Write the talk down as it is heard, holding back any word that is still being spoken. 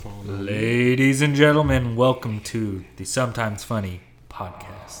Ladies and gentlemen, welcome to the Sometimes Funny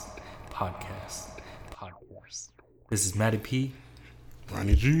podcast. This is MattyP.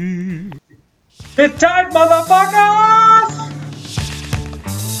 Ronnie G. It's time, motherfuckers!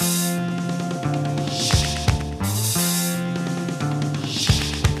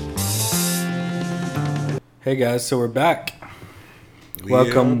 Hey guys, so we're back. We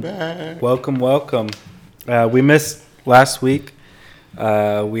Welcome. are back. Welcome. We missed last week.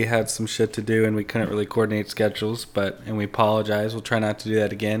 We had some shit to do and we couldn't really coordinate schedules, and we apologize. We'll try not to do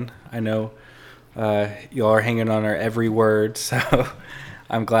that again. I know y'all are hanging on our every word, so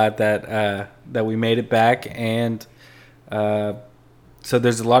I'm glad that we made it back. And so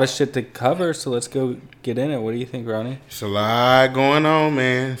there's a lot of shit to cover, so let's go get in it. What do you think, Ronnie? It's a lot going on,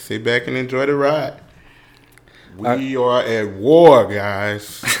 man. Sit back and enjoy the ride. We are at war,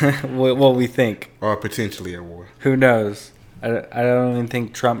 guys. What we think. Or potentially at war. Who knows? I don't even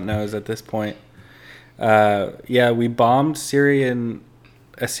think Trump knows at this point. We bombed a Syrian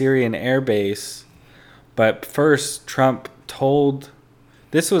air base, but first Trump told,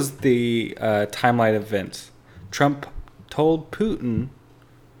 this was the timeline of events. Trump told Putin,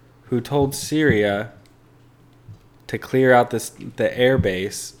 who told Syria to clear out the air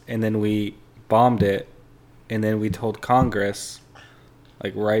base, and then we bombed it, and then we told Congress,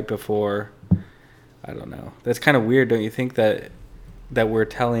 like right before. I don't know. That's kind of weird, don't you think, that we're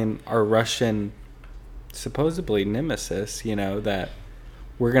telling our Russian, supposedly nemesis, that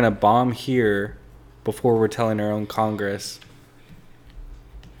we're going to bomb here before we're telling our own Congress?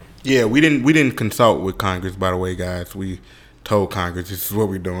 Yeah, we didn't consult with Congress, by the way, guys. We told Congress this is what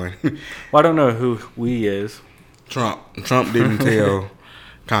we're doing. Well, I don't know who we is. Trump didn't tell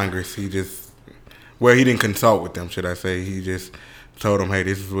Congress. He didn't consult with them, should I say. He just told them, hey,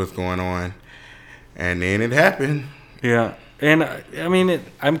 this is what's going on. And then it happened. Yeah. And, I mean,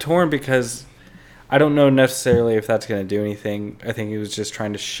 I'm torn because I don't know necessarily if that's going to do anything. I think he was just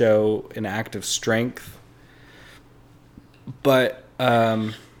trying to show an act of strength. But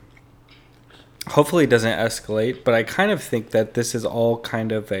hopefully it doesn't escalate. But I kind of think that this is all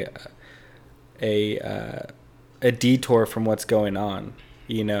kind of a detour from what's going on.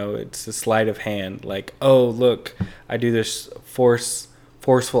 It's a sleight of hand. Like, oh, look, I do this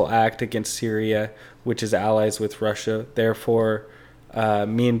forceful act against Syria, which is allies with Russia. Therefore,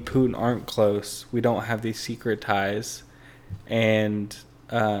 me and Putin aren't close. We don't have these secret ties. And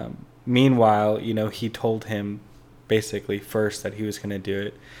meanwhile, he told him basically first that he was going to do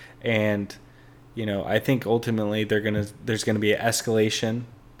it. And, I think ultimately there's going to be an escalation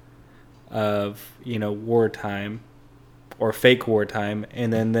of, wartime or fake wartime.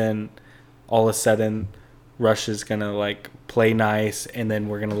 And then all of a sudden Russia's going to play nice, and then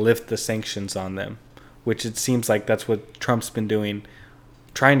we're going to lift the sanctions on them, which it seems like that's what Trump's been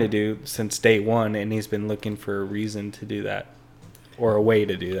trying to do since day one, and he's been looking for a reason to do that or a way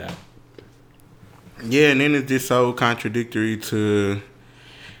to do that. Yeah, and then it's just so contradictory to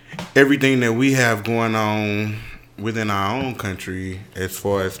everything that we have going on within our own country as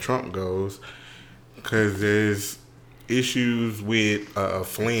far as Trump goes, because there's issues with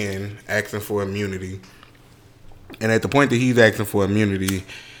Flynn asking for immunity. And at the point that he's asking for immunity,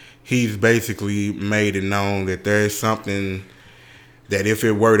 he's basically made it known that there's something that if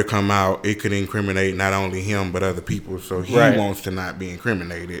it were to come out, it could incriminate not only him but other people. So he wants to not be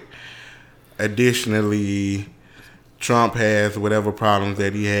incriminated. Additionally, Trump has whatever problems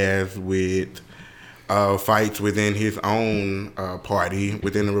that he has with fights within his own party.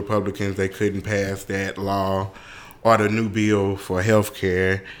 Within the Republicans, they couldn't pass that law or the new bill for health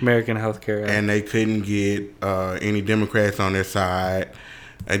care. American health care. And they couldn't get any Democrats on their side.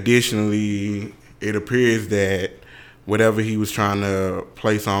 Additionally, it appears that whatever he was trying to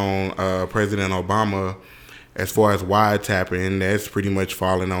place on President Obama as far as wiretapping, that's pretty much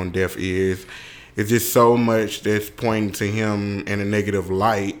falling on deaf ears. It's just so much that's pointing to him in a negative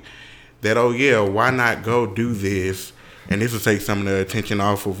light that, oh yeah, why not go do this? And this will take some of the attention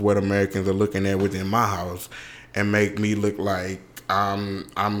off of what Americans are looking at within my house and make me look like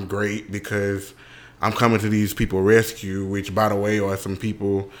I'm great because I'm coming to these people rescue, which, by the way, are some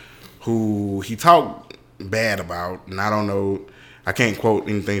people who he talked bad about. And I don't know, I can't quote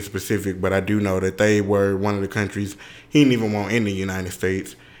anything specific, but I do know that they were one of the countries he didn't even want in the United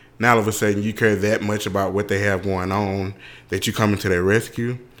States. Now all of a sudden you care that much about what they have going on that you come into their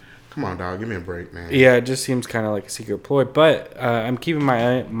rescue. Come on, dog, give me a break, man. Yeah, it just seems kind of like a secret ploy. But I'm keeping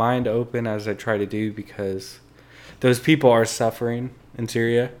my mind open as I try to do, because those people are suffering in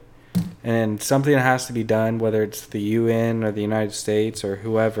Syria, and something has to be done, whether it's the UN or the United States or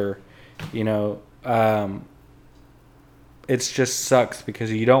whoever. it just sucks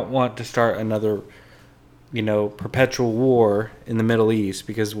because you don't want to start another, perpetual war in the Middle East,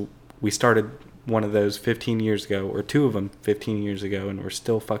 because we started one of those 15 years ago, or two of them 15 years ago, and we're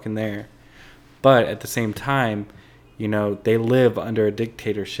still fucking there. But at the same time, they live under a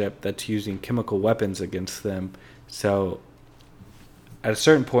dictatorship that's using chemical weapons against them. So at a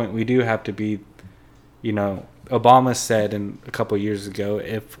certain point, we do have to be, Obama said a couple of years ago,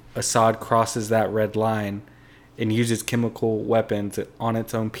 if Assad crosses that red line and uses chemical weapons on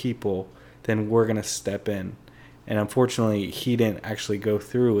its own people, then we're going to step in. And unfortunately, he didn't actually go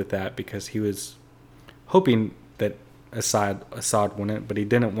through with that because he was hoping that Assad wouldn't, but he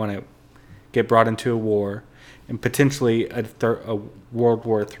didn't want to get brought into a war and potentially a World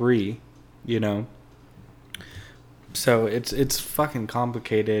War III, So it's fucking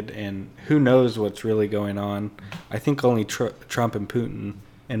complicated, and who knows what's really going on. I think only Trump and Putin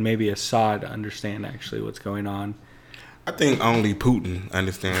and maybe Assad understand actually what's going on. I think only Putin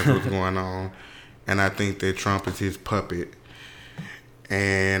understands what's going on, and I think that Trump is his puppet.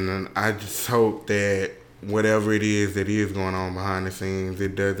 And I just hope that whatever it is that is going on behind the scenes,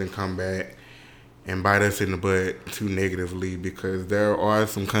 it doesn't come back and bite us in the butt too negatively, because there are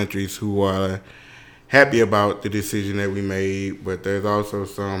some countries who are happy about the decision that we made, but there's also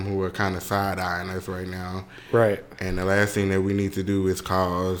some who are kind of side-eyeing us right now. Right. And the last thing that we need to do is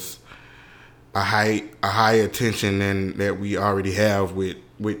cause a high attention than that we already have with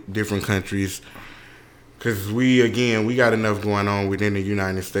different countries. Because we got enough going on within the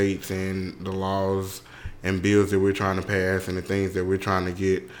United States, and the laws and bills that we're trying to pass and the things that we're trying to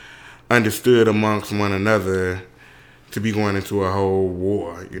get understood amongst one another to be going into a whole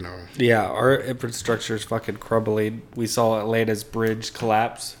war, Yeah, our infrastructure is fucking crumbling. We saw Atlanta's bridge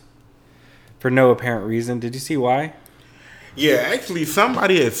collapse for no apparent reason. Did you see why? Yeah, actually,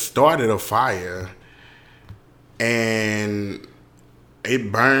 somebody had started a fire, and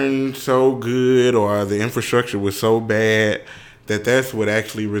it burned so good, or the infrastructure was so bad that's what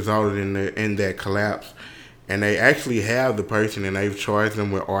actually resulted in that collapse. And they actually have the person, and they've charged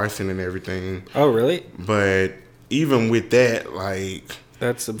them with arson and everything. Oh, really? But even with that,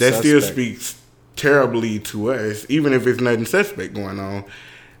 that still speaks terribly to us, even if it's nothing suspect going on.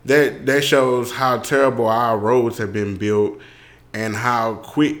 That shows how terrible our roads have been built, and how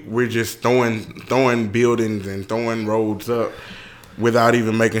quick we're just throwing buildings and throwing roads up without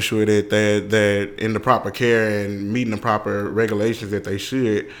even making sure that they're in the proper care and meeting the proper regulations that they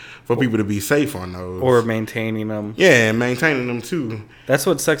should for people to be safe on those. Or maintaining them. Yeah, and maintaining them too. That's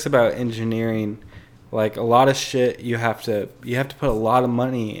what sucks about engineering. Like, a lot of shit, you have to put a lot of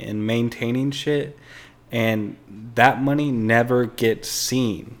money in maintaining shit, and that money never gets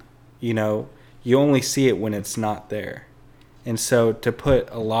seen. You only see it when it's not there. And so to put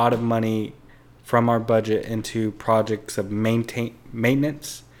a lot of money from our budget into projects of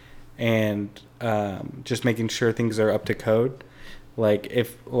maintenance and just making sure things are up to code,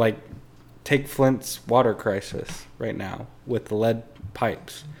 take Flint's water crisis right now with the lead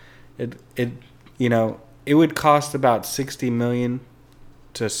pipes. It would cost about $60 million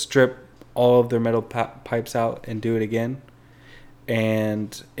to strip all of their metal pipes out and do it again.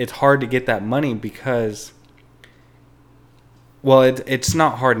 And it's hard to get that money because, well, it's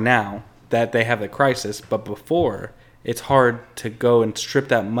not hard now that they have the crisis, but before, it's hard to go and strip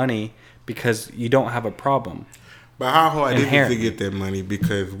that money because you don't have a problem. But how hard is it to get that money?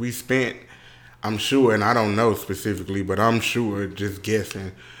 Because we spent, I'm sure, and I don't know specifically, but I'm sure, just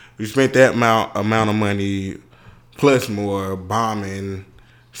guessing, we spent that amount of money plus more bombing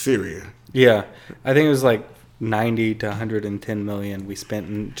Syria. Yeah, I think it was like 90 to 110 million we spent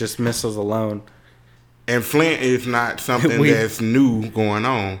in just missiles alone. And Flint is not something that's new going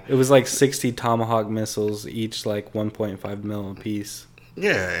on. It was like 60 Tomahawk missiles, each like 1.5 mil a piece.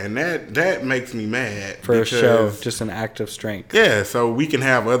 Yeah, and that makes me mad. For a show, just an act of strength. Yeah, so we can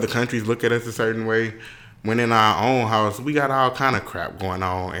have other countries look at us a certain way, when in our own house, we got all kind of crap going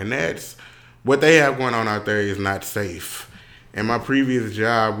on. And that's what they have going on out there is not safe. In my previous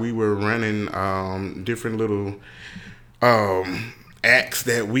job, we were running different little acts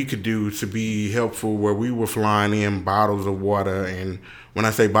that we could do to be helpful, where we were flying in bottles of water. And when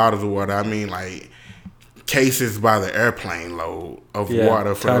I say bottles of water, I mean like cases by the airplane load of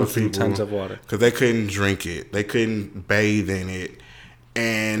water for those people. Tons of water. Because they couldn't drink it. They couldn't bathe in it.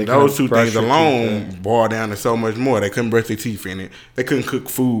 And those two things alone boil down to so much more. They couldn't brush their teeth in it. They couldn't cook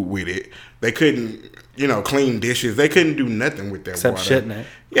food with it. They couldn't, clean dishes. They couldn't do nothing with that water. Except shit in it.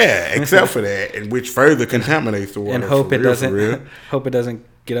 Yeah, except for that, and which further contaminates the water. And hope it doesn't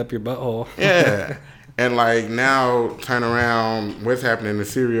get up your butthole. Yeah. And now turn around, what's happening in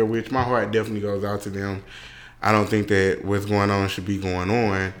Syria, which my heart definitely goes out to them. I don't think that what's going on should be going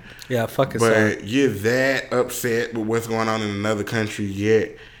on. Yeah, fuck it. But you're that upset with what's going on in another country,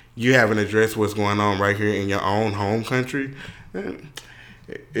 yet you haven't addressed what's going on right here in your own home country.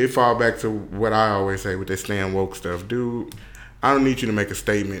 It fall back to what I always say with this staying woke stuff. Dude, I don't need you to make a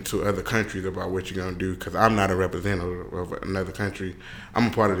statement to other countries about what you're going to do, because I'm not a representative of another country. I'm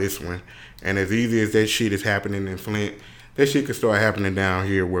a part of this one. And as easy as that shit is happening in Flint, that shit could start happening down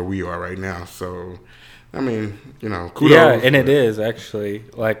here where we are right now. So, I mean, kudos. Yeah, and it is actually.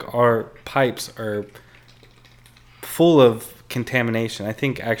 Like, our pipes are full of contamination. I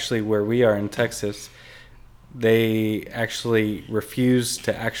think actually where we are in Texas, they actually refuse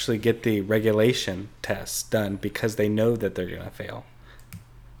to actually get the regulation tests done because they know that they're going to fail.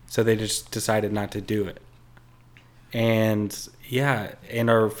 So they just decided not to do it. And yeah, and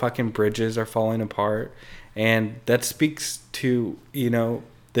our fucking bridges are falling apart. And that speaks to, the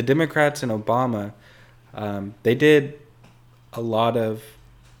Democrats and Obama. They did a lot of,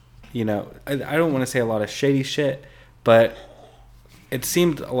 I don't want to say a lot of shady shit, but it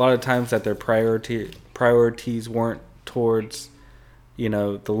seemed a lot of times that their priorities weren't towards,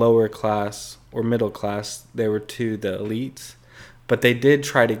 the lower class or middle class. They were to the elites. But they did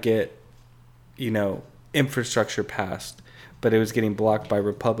try to get, infrastructure passed. But it was getting blocked by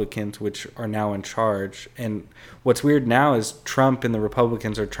Republicans, which are now in charge. And what's weird now is Trump and the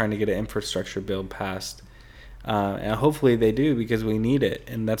Republicans are trying to get an infrastructure bill passed. And hopefully they do, because we need it.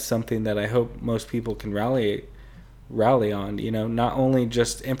 And that's something that I hope most people can rally on. Not only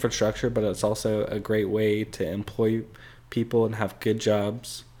just infrastructure, but it's also a great way to employ people and have good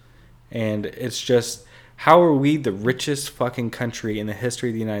jobs. And it's just, how are we the richest fucking country in the history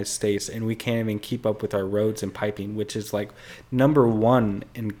of the United States, and we can't even keep up with our roads and piping, which is like number one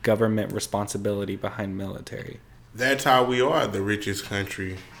in government responsibility behind military? That's how we are the richest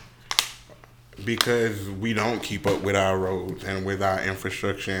country, because we don't keep up with our roads and with our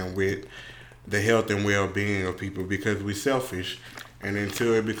infrastructure and with the health and well-being of people, because we're selfish. And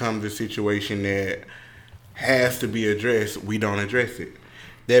until it becomes a situation that has to be addressed, we don't address it.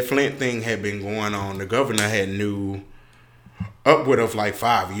 That Flint thing had been going on. The governor had knew upward of like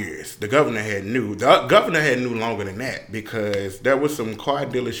 5 years. The governor had knew longer than that, because there was some car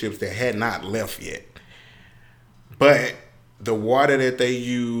dealerships that had not left yet. But the water that they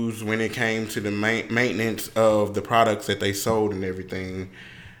used when it came to the maintenance of the products that they sold and everything,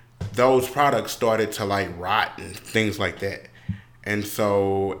 those products started to like rot and things like that. And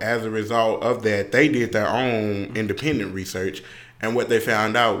so as a result of that, they did their own independent research. And what they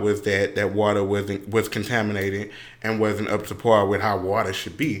found out was that water was contaminated and wasn't up to par with how water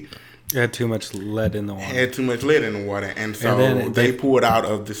should be. It had too much lead in the water. And so they pulled out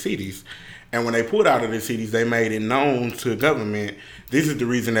of the cities. And when they pulled out of the cities, they made it known to government, this is the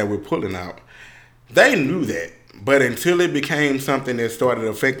reason that we're pulling out. They knew that. But until it became something that started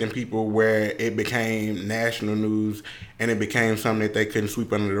affecting people, where it became national news and it became something that they couldn't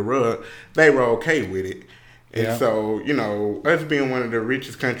sweep under the rug, they were okay with it. And so, us being one of the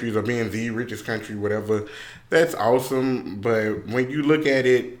richest countries, or being the richest country, whatever, that's awesome. But when you look at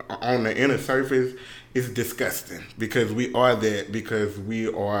it on the inner surface, it's disgusting, because we are that, because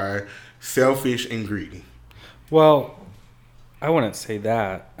we are selfish and greedy. Well, I wouldn't say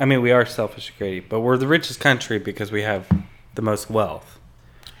that. I mean, we are selfish and greedy, but we're the richest country because we have the most wealth.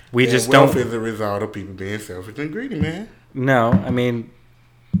 Wealth is a result of people being selfish and greedy, man. No, I mean,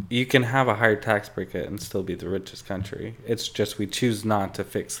 you can have a higher tax bracket and still be the richest country. It's just we choose not to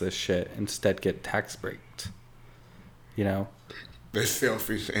fix this shit. Instead, get tax breaked. That's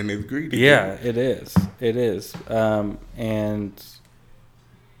selfish and it's greedy. Yeah, it is. It is. And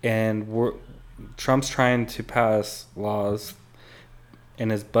Trump's trying to pass laws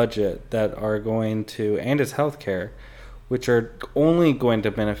in his budget that are going to, and his healthcare, which are only going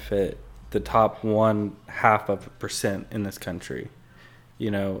to benefit the top 0.5% in this country.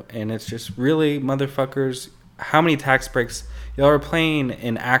 And it's just really, motherfuckers, how many tax breaks? Y'all are paying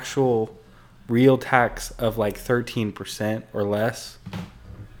an actual real tax of like 13% or less.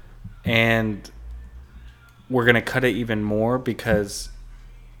 And we're going to cut it even more because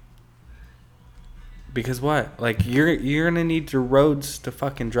what? Like, you're going to need your roads to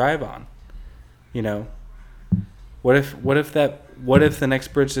fucking drive on. What if the next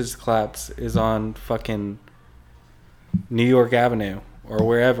bridge that's collapse is on fucking New York Avenue? Or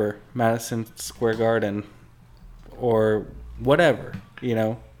wherever, Madison Square Garden, or whatever,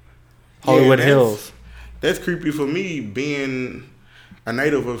 Hollywood Hills. That's creepy for me, being a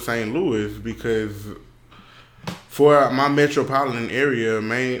native of St. Louis, because for my metropolitan area,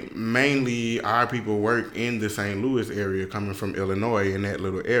 mainly our people work in the St. Louis area, coming from Illinois in that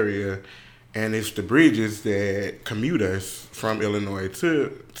little area, And it's the bridges that commute us from Illinois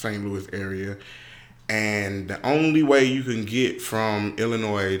to St. Louis area. And the only way you can get from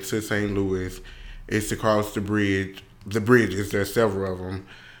Illinois to St. Louis is to cross the bridge. The bridges, there's several of them.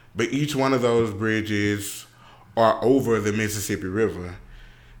 But each one of those bridges are over the Mississippi River.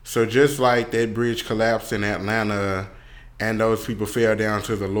 So just like that bridge collapsed in Atlanta and those people fell down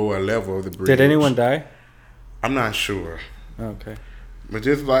to the lower level of the bridge. Did anyone die? I'm not sure. Okay. But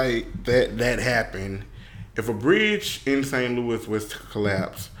just like that happened, if a bridge in St. Louis was to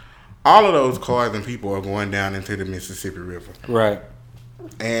collapse, all of those cars and people are going down into the Mississippi River. Right.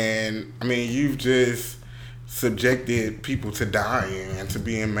 And, I mean, you've just subjected people to dying and to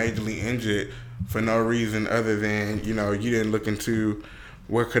being majorly injured for no reason other than, you didn't look into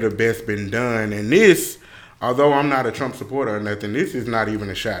what could have best been done. And this, although I'm not a Trump supporter or nothing, this is not even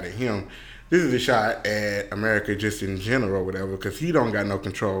a shot at him. This is a shot at America just in general or whatever, because he don't got no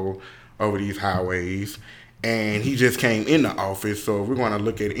control over these highways. And he just came into office, so if we're going to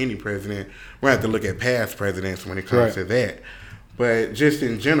look at any president, we're going to have to look at past presidents when it comes to that. But just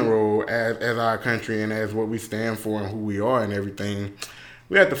in general, as our country and as what we stand for and who we are and everything,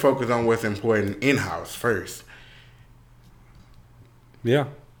 we have to focus on what's important in-house first. Yeah,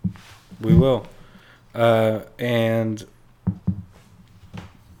 we will. And,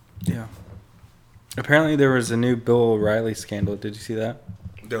 yeah. Apparently there was a new Bill O'Reilly scandal. Did you see that?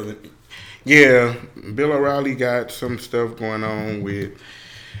 Yeah, Bill O'Reilly got some stuff going on with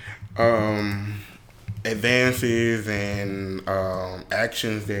advances and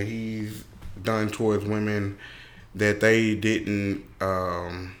actions that he's done towards women that they didn't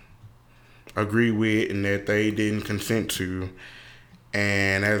agree with and that they didn't consent to.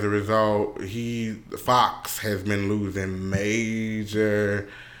 And as a result, Fox has been losing major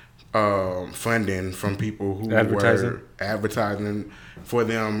funding from people who were advertising for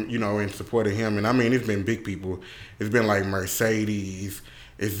them, in support of him. And I mean, it's been big people. It's been like Mercedes.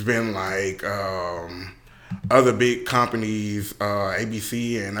 It's been like other big companies,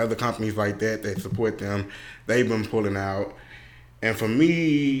 ABC and other companies like that support them. They've been pulling out. And for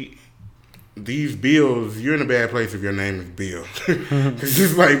me, these bills, you're in a bad place if your name is Bill. It's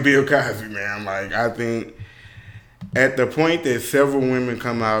just like Bill Cosby, man. Like, I think at the point that several women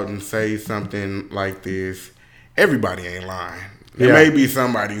come out and say something like this, everybody ain't lying. There may be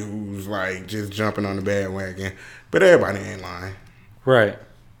somebody who's like just jumping on the bandwagon, but everybody ain't lying. Right.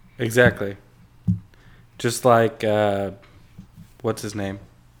 Exactly. Just like, what's his name?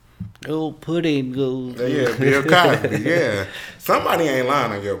 Oh, pudding goes. Yeah, Bill Cosby, yeah. Somebody ain't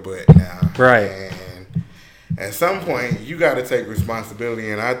lying on your butt now. Right. And at some point, you got to take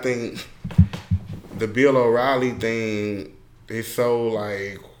responsibility, and I think the Bill O'Reilly thing is so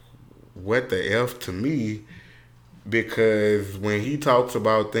like, what the F to me, because when he talks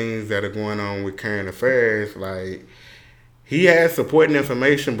about things that are going on with current affairs, like, he has supporting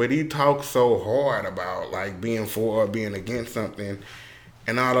information, but he talks so hard about, like, being for or being against something.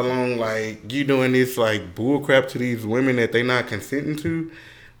 And all along, like, you doing this, like, bullcrap to these women that they not consenting to.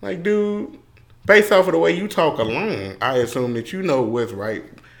 Like, dude, based off of the way you talk alone, I assume that you know what's right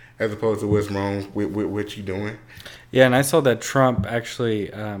as opposed to what's wrong with what you doing. Yeah, and I saw that Trump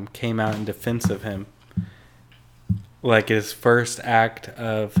actually came out in defense of him. Like, his first act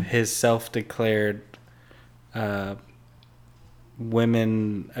of his self-declared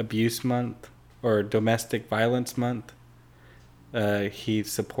Women Abuse Month or Domestic Violence Month. He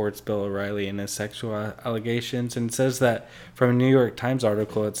supports Bill O'Reilly in his sexual allegations, and says that from a New York Times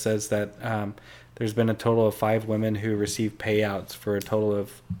article, it says that there's been a total of 5 women who received payouts for a total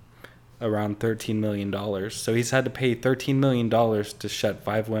of around $13 million. So he's had to pay $13 million to shut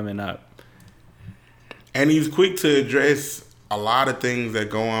 5 women up. And he's quick to address a lot of things that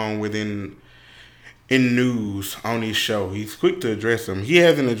go on in news on his show. He's quick to address them. He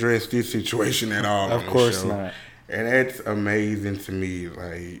hasn't addressed this situation at all. Of course not. And that's amazing to me.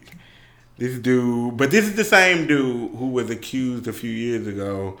 Like, this dude, but this is the same dude who was accused a few years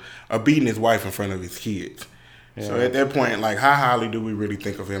ago of beating his wife in front of his kids. Yeah. So at that point, like, how highly do we really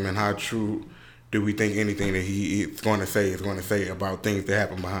think of him, and how true do we think anything that he is going to say about things that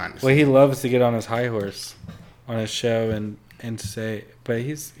happen behind the scenes? Well, he loves to get on his high horse on his show and say, but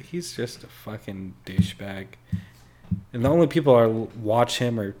he's just a fucking douchebag. And the only people that watch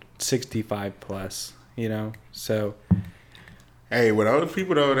him are 65 plus. So. Hey, with those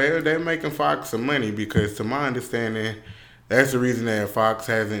people though, they're making Fox some money, because to my understanding, that's the reason that Fox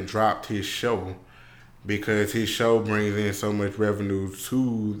hasn't dropped his show, because his show brings in so much revenue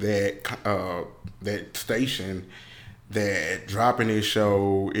to that station that dropping his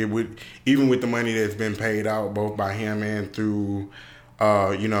show, it would, even with the money that's been paid out both by him and through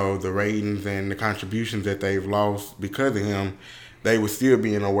the ratings and the contributions that they've lost because of him, they would still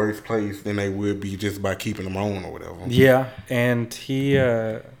be in a worse place than they would be just by keeping them on or whatever. Yeah, and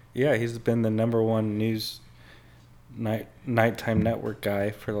he's been the number one news nighttime network guy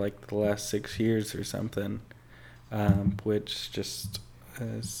for like the last 6 years or something, which just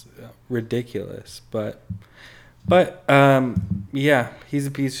is ridiculous. But he's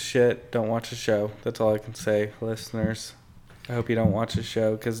a piece of shit. Don't watch the show. That's all I can say, listeners. I hope you don't watch the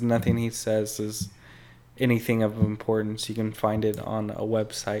show because nothing he says is anything of importance. You can find it on a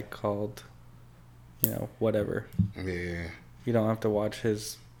website called, whatever. Yeah. You don't have to watch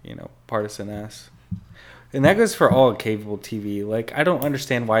his, partisan ass. And that goes for all cable TV. Like, I don't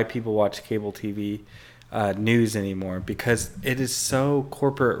understand why people watch cable TV news anymore because it is so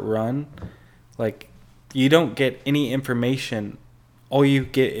corporate run. Like, you don't get any information. All you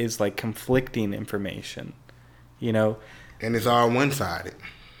get is, like, conflicting information, And it's all one-sided.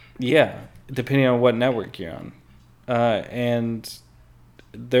 Yeah, depending on what network you're on. And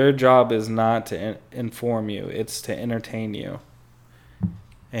their job is not to inform you. It's to entertain you.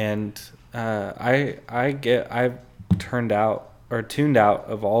 And I've tuned out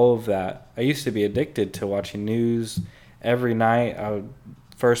of all of that. I used to be addicted to watching news every night. I would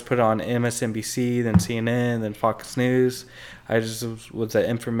first put it on MSNBC, then CNN, then Fox News. I just was an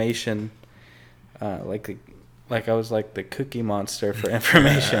information, like I was like the Cookie Monster for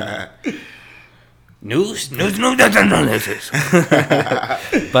information. News.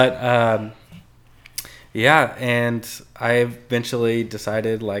 But yeah, and I eventually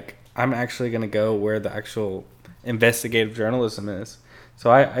decided like I'm actually gonna go where the actual investigative journalism is. So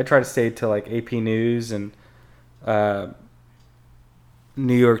I try to stay to like AP News and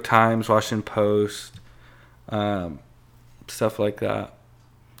New York Times, Washington Post, stuff like that.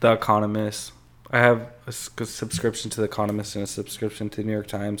 The Economist. I have a subscription to The Economist and a subscription to the New York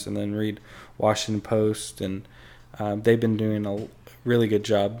Times, and then read Washington Post, and they've been doing a really good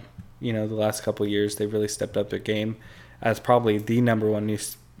job. The last couple of years, they've really stepped up their game as probably the number one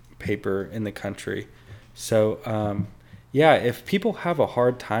newspaper in the country. So, if people have a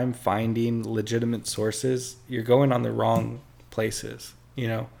hard time finding legitimate sources, you're going on the wrong places.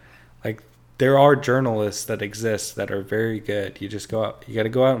 Like there are journalists that exist that are very good. You just go out. You got to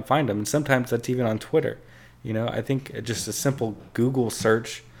go out and find them, and sometimes that's even on Twitter. I think just a simple Google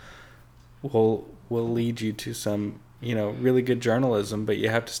search will lead you to some really good journalism, but you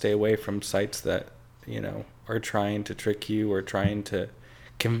have to stay away from sites that are trying to trick you or trying to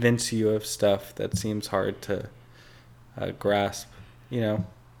convince you of stuff that seems hard to grasp. Yeah,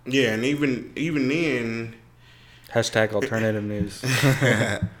 and even then. Hashtag alternative news.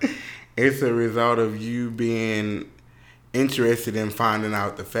 It's a result of you being interested in finding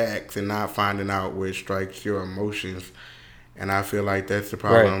out the facts and not finding out what strikes your emotions. And I feel like that's the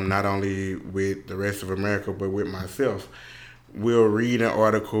problem, not only with the rest of America, but with myself. We'll read an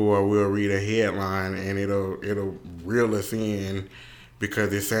article or we'll read a headline and it'll reel us in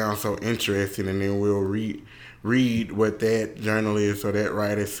because it sounds so interesting, and then we'll read what that journalist or that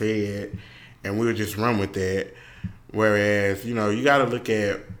writer said, and we'll just run with that. Whereas, you got to look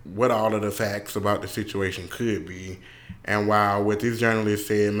at what all of the facts about the situation could be. And while what this journalist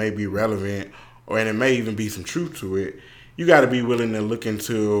said may be relevant, and it may even be some truth to it, you got to be willing to look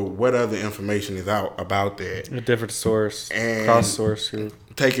into what other information is out about that. A different source, and cross source.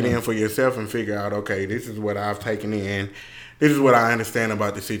 Take it in for yourself and figure out, okay, this is what I've taken in. This is what I understand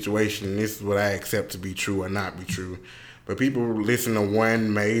about the situation. And this is what I accept to be true or not be true. But people listen to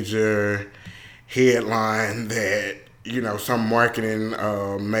one major headline that some marketing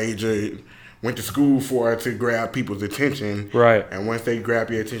major went to school for to grab people's attention. Right. And once they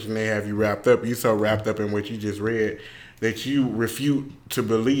grab your attention, they have you wrapped up. You're so wrapped up in what you just read that you refute to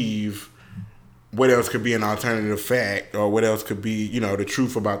believe what else could be an alternative fact or what else could be, the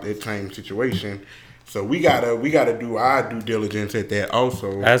truth about that same situation. So we gotta do our due diligence at that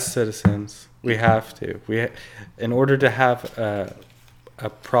also. As citizens, we have to. In order to have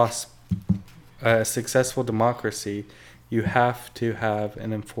a successful democracy, you have to have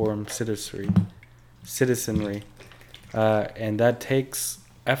an informed citizenry, and that takes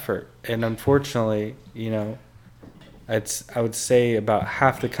effort. And unfortunately, I would say about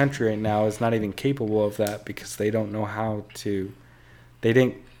half the country right now is not even capable of that because they don't know how to. They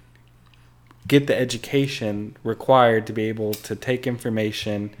didn't get the education required to be able to take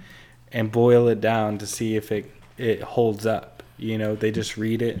information and boil it down to see if it holds up. They just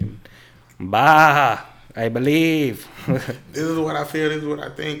read it and bah, I believe. This is what I feel. This is what I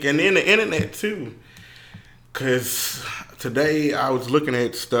think. And then the internet, too. Because today I was looking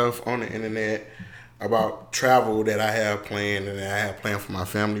at stuff on the internet about travel that I have planned and that I have planned for my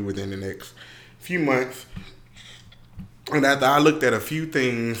family within the next few months. And after I looked at a few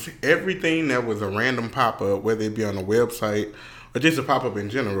things, everything that was a random pop-up, whether it be on a website or just a pop-up in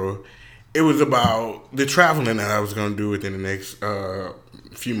general, it was about the traveling that I was going to do within the next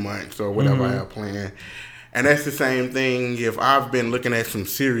few months or whatever I have planned. And that's the same thing if I've been looking at some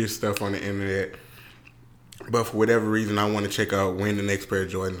serious stuff on the internet, but for whatever reason I want to check out when the next pair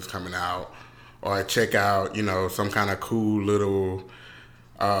of Jordans is coming out, or check out, some kind of cool little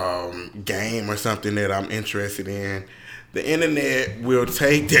game or something that I'm interested in. The internet will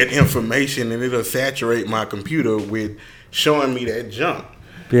take that information and it'll saturate my computer with showing me that junk.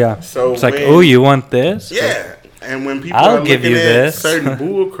 Yeah. So it's like, oh, you want this? Yeah. And when people I'll are give looking you at this. certain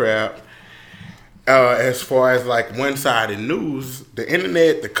bull crap, as far as like one-sided news, the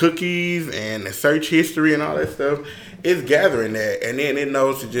internet, the cookies, and the search history and all that stuff is gathering that. And then it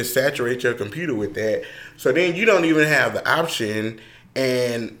knows to just saturate your computer with that. So then you don't even have the option,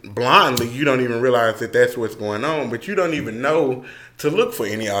 and blindly you don't even realize that that's what's going on, but you don't even know to look for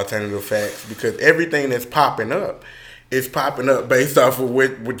any alternative facts, because everything that's popping up is popping up based off of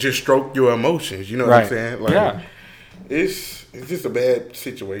what would just stroke your emotions. You know what I'm saying? Like, yeah. It's just a bad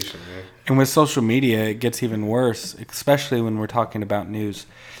situation, man. And with social media, it gets even worse, especially when we're talking about news.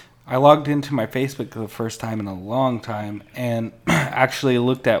 I logged into my Facebook for the first time in a long time and actually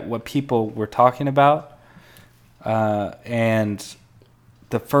looked at what people were talking about. And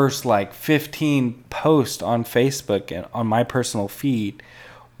the first 15 posts on Facebook and on my personal feed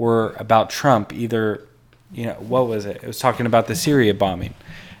were about Trump. Either, what was it? It was talking about the Syria bombing.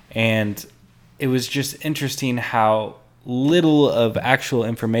 And it was just interesting how little of actual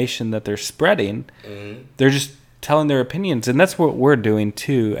information that they're spreading. They're just telling their opinions, and that's what we're doing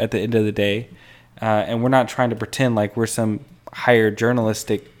too at the end of the day. And we're not trying to pretend like we're some higher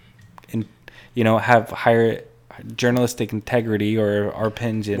journalistic have higher journalistic integrity or our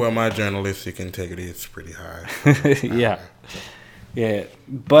opinion. Well, my journalistic integrity is pretty high. Yeah.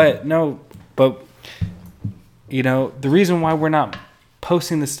 But the reason why we're not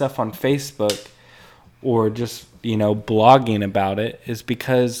posting this stuff on Facebook or just blogging about it is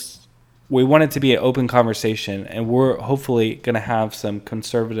because we want it to be an open conversation, and we're hopefully going to have some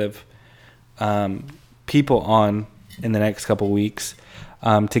conservative people on in the next couple weeks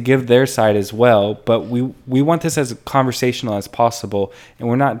to give their side as well. But we want this as conversational as possible, and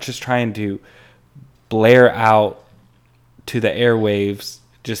we're not just trying to blare out to the airwaves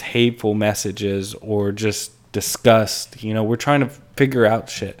just hateful messages or just disgust. We're trying to figure out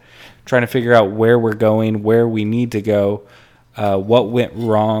shit. Trying to figure out where we're going, where we need to go, what went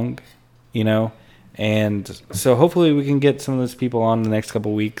wrong, And so hopefully we can get some of those people on in the next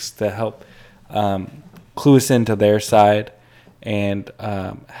couple of weeks to help clue us into their side and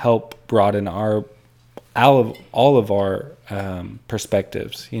help broaden all of our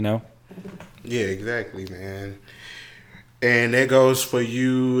perspectives, Yeah, exactly, man. And that goes for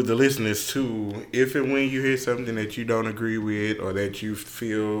you, the listeners, too. If and when you hear something that you don't agree with or that you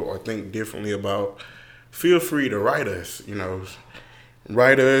feel or think differently about, feel free to write us,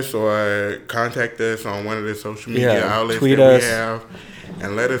 Write us or contact us on one of the social media outlets that we have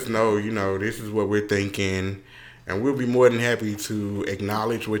and let us know, this is what we're thinking. And we'll be more than happy to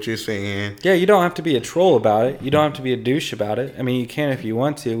acknowledge what you're saying. Yeah, you don't have to be a troll about it. You don't have to be a douche about it. I mean, you can if you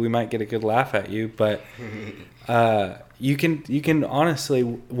want to. We might get a good laugh at you, but... You can honestly,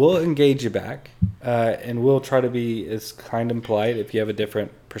 we'll engage you back, and we'll try to be as kind and polite if you have a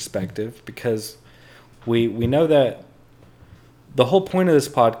different perspective, because we know that the whole point of this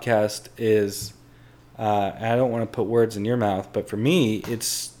podcast is, I don't want to put words in your mouth, but for me,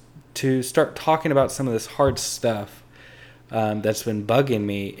 it's to start talking about some of this hard stuff that's been bugging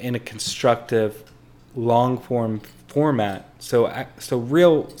me in a constructive, long-form format, so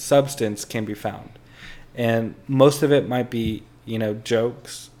real substance can be found. And most of it might be,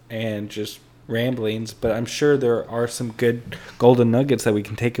 jokes and just ramblings, but I'm sure there are some good golden nuggets that we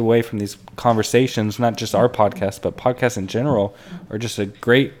can take away from these conversations, not just our podcast, but podcasts in general are just a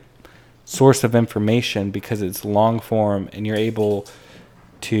great source of information because it's long form and you're able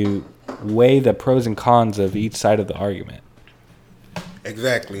to weigh the pros and cons of each side of the argument.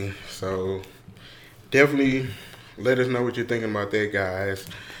 Exactly. So definitely let us know what you're thinking about that, guys.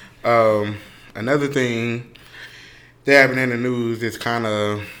 Another thing that happened in the news that's kind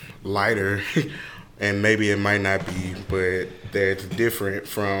of lighter, and maybe it might not be, but that's different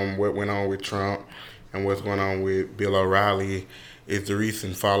from what went on with Trump and what's going on with Bill O'Reilly, is the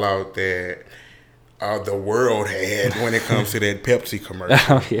recent fallout that the world had when it comes to that Pepsi commercial.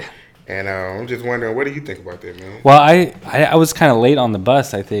 Oh, yeah. And I'm just wondering, what do you think about that, man? Well, I was kind of late on the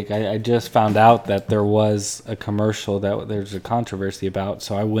bus, I think. I just found out that there was a commercial that there's a controversy about.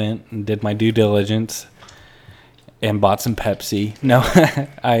 So I went and did my due diligence and bought some Pepsi. No,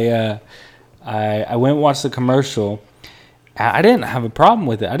 I went and watched the commercial. I didn't have a problem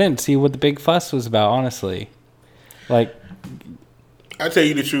with it. I didn't see what the big fuss was about, honestly. Like, I tell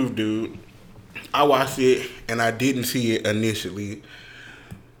you the truth, dude. I watched it and I didn't see it initially.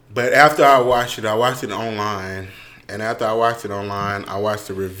 But after I watched it online. And after I watched it online, I watched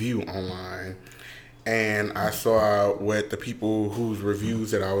the review online. And I saw what the people whose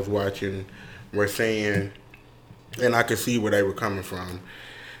reviews that I was watching were saying. And I could see where they were coming from.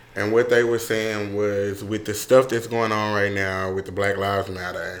 And what they were saying was, with the stuff that's going on right now, with the Black Lives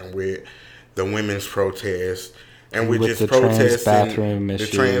Matter and with the women's protests, and with just protesting the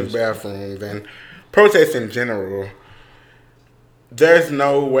trans bathrooms and protests in general, there's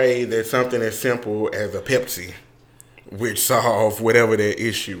no way that something as simple as a Pepsi would solve whatever their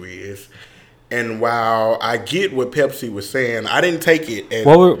issue is. And while I get what Pepsi was saying, I didn't take it as...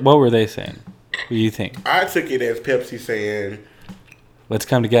 What were they saying? What do you think? I took it as Pepsi saying... Let's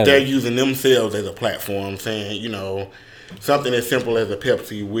come together. They're using themselves as a platform, saying, something as simple as a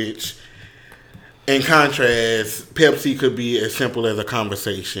Pepsi, which, in contrast, Pepsi could be as simple as a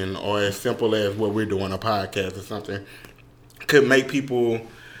conversation or as simple as what we're doing, a podcast or something, could make people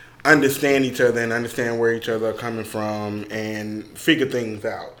understand each other and understand where each other are coming from and figure things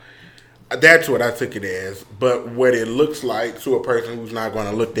out. That's what I took it as. But what it looks like to a person who's not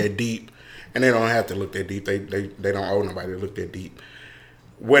going to look that deep, and they don't have to look that deep, they don't owe nobody to look that deep.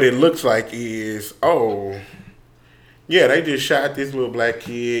 What it looks like is, yeah, they just shot this little black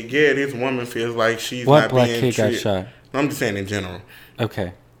kid. Yeah, this woman feels like she's not being treated. What black kid got shot? I'm just saying in general.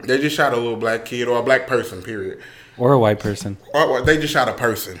 Okay. They just shot a little black kid or a black person, period. Or a white person. Or they just shot a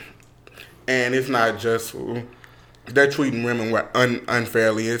person. And it's not justful. They're treating women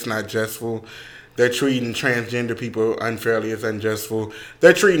unfairly. It's not justful. They're treating transgender people unfairly. It's unjustful.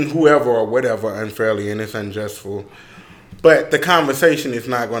 They're treating whoever or whatever unfairly, and it's unjustful. But the conversation is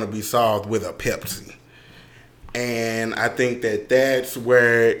not going to be solved with a Pepsi. And I think that that's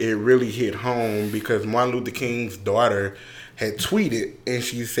where it really hit home, because Martin Luther King's daughter had tweeted and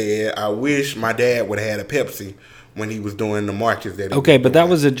she said, I wish my dad would have had a Pepsi when he was doing the marches that he was doing. That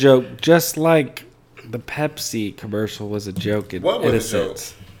was a joke, just like the Pepsi commercial was a joke in a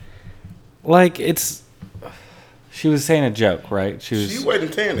sense. Like, she was saying a joke, right? She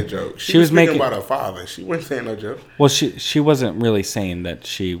wasn't saying a joke. She was speaking about her father. She wasn't saying no joke. Well, she wasn't really saying that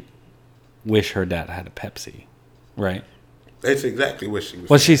she wished her dad had a Pepsi, right? That's exactly what she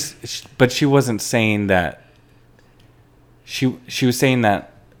was saying. But she wasn't saying that. She was saying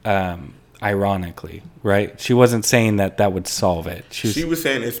that ironically, right? She wasn't saying that would solve it. She was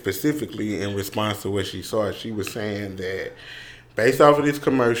saying it specifically in response to what she saw. She was saying that, based off of this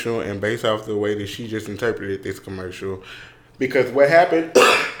commercial and based off the way that she just interpreted this commercial, because what happened,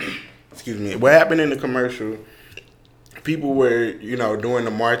 what happened in the commercial, people were, doing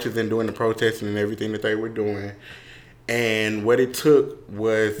the marches and doing the protesting and everything that they were doing. And what it took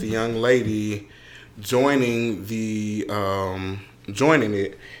was the young lady joining it.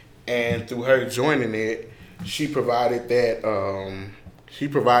 And through her joining it, she provided that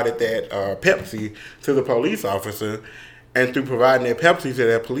Pepsi to the police officer. And through providing that Pepsi to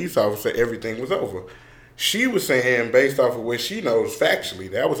that police officer, everything was over. She was saying, based off of what she knows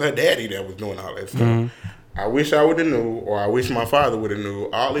factually, that was her daddy that was doing all that stuff. Mm-hmm. I wish I would have knew, or I wish my father would have knew.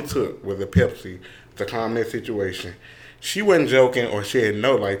 All it took was a Pepsi to calm that situation. She wasn't joking or shedding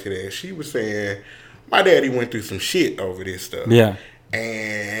no light to that. She was saying, my daddy went through some shit over this stuff. Yeah.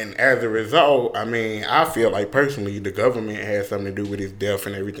 And as a result, I feel like personally the government had something to do with his death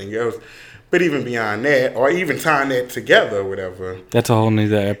and everything else. But even beyond that, or even tying that together or whatever. That's a whole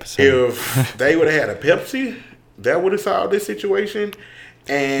new episode. If they would have had a Pepsi, that would have solved this situation.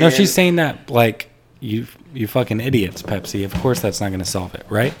 And no, she's saying that like, you fucking idiots, Pepsi. Of course that's not going to solve it,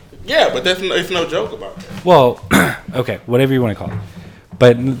 right? Yeah, but it's no joke about that. Well, okay, whatever you want to call it.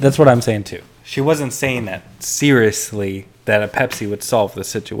 But that's what I'm saying too. She wasn't saying that seriously, that a Pepsi would solve the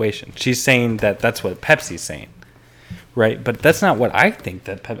situation. She's saying that that's what Pepsi's saying. Right, but that's not what I think.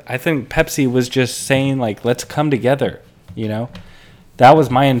 I think Pepsi was just saying, like, let's come together, That was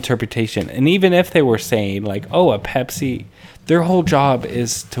my interpretation. And even if they were saying, like, oh, a Pepsi, their whole job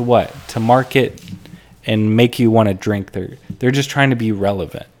is to what? To market and make you want to drink. They're just trying to be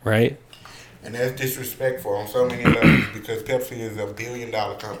relevant, right? And that's disrespectful on so many levels, because Pepsi is a $1 billion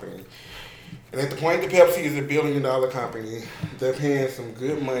company. And at the point that Pepsi is a $1 billion company, they're paying some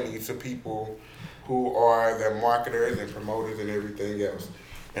good money to people who are their marketers and promoters and everything else.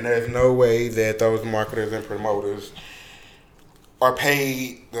 And there's no way that those marketers and promoters are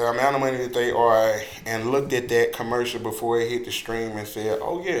paid the amount of money that they are and looked at that commercial before it hit the stream and said,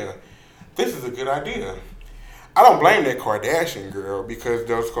 oh yeah, this is a good idea. I don't blame that Kardashian girl because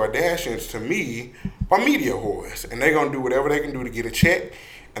those Kardashians, to me, are media whores. And they're going to do whatever they can do to get a check,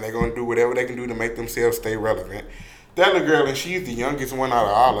 and they're going to do whatever they can do to make themselves stay relevant. That little girl, and she's the youngest one out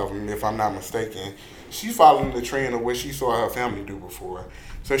of all of them, if I'm not mistaken, she's following the trend of what she saw her family do before.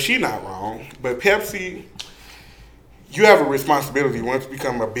 So she's not wrong. But Pepsi, you have a responsibility. Once you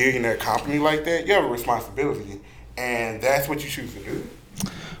become a billionaire company like that, you have a responsibility. And that's what you choose to do.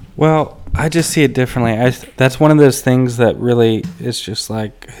 Well, I just see it differently. That's one of those things that really is just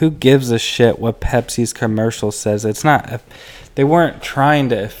like, who gives a shit what Pepsi's commercial says? It's not. They weren't trying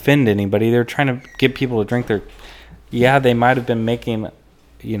to offend anybody. They were trying to get people to drink their. Yeah, they might have been making,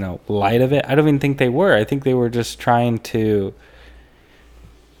 light of it. I don't even think they were. I think they were just trying to,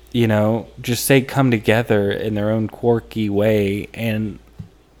 just say come together in their own quirky way. And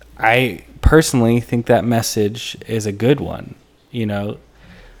I personally think that message is a good one.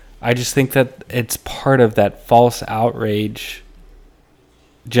 I just think that it's part of that false outrage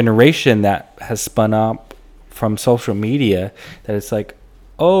generation that has spun up from social media, that it's like,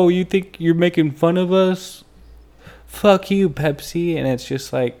 oh, you think you're making fun of us? Fuck you, Pepsi. And it's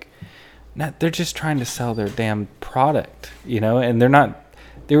just like, they're just trying to sell their damn product, and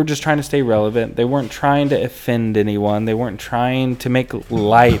they were just trying to stay relevant. They weren't trying to offend anyone. They weren't trying to make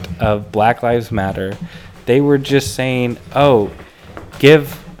light of Black Lives Matter. They were just saying, oh,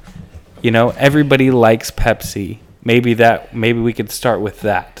 everybody likes Pepsi. Maybe we could start with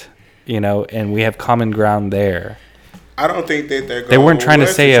that, and we have common ground there. I don't think that their goal they weren't trying to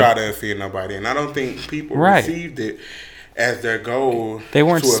try to offend nobody, and I don't think people received it as their goal to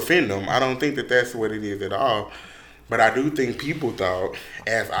offend them. I don't think that that's what it is at all. But I do think people thought,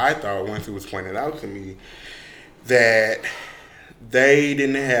 as I thought once it was pointed out to me, that they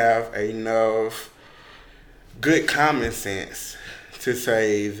didn't have enough good common sense to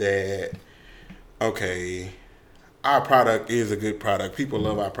say that, okay, our product is a good product. People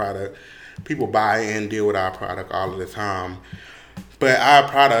love our product. People buy and deal with our product all of the time. But our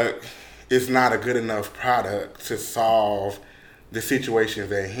product is not a good enough product to solve the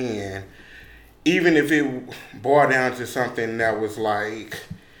situations at hand. Even if it boiled down to something that was like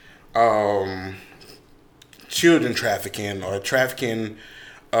children trafficking or trafficking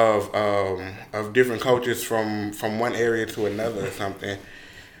of different cultures from one area to another or something.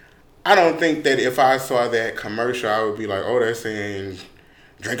 I don't think that if I saw that commercial, I would be like, oh, they're saying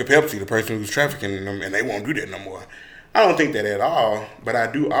drink a Pepsi, the person who's trafficking them, and they won't do that no more. I don't think that at all. But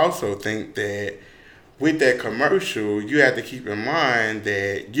I do also think that with that commercial, you have to keep in mind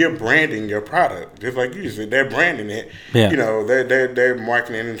that you're branding your product. Just like you said, they're branding it. Yeah. They're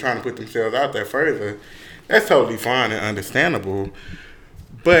marketing and trying to put themselves out there further. That's totally fine and understandable.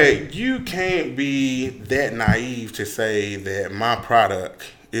 But you can't be that naive to say that my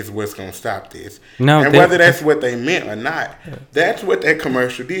product is what's going to stop this. No, and whether that's what they meant or not, that's what that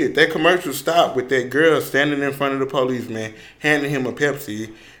commercial did. That commercial stopped with that girl standing in front of the policeman, handing him a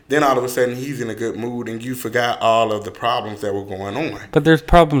Pepsi. Then all of a sudden he's in a good mood and you forgot all of the problems that were going on. But there's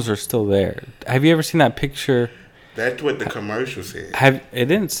problems are still there. Have you ever seen that picture? That's what the commercial said. It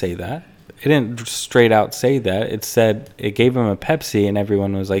didn't say that. It didn't straight out say that. It said it gave him a Pepsi and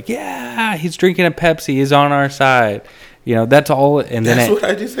everyone was like, yeah, he's drinking a Pepsi. He's on our side. That's all. And then that's what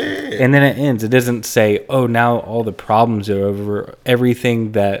I just said. And then it ends. It doesn't say, oh, now all the problems are over.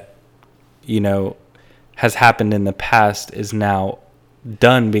 Everything that, has happened in the past is now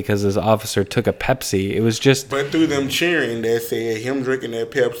done because this officer took a Pepsi. It was just. But through them cheering, they said him drinking that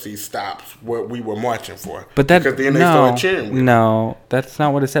Pepsi stops what we were marching for. But because then they started cheering with him. That's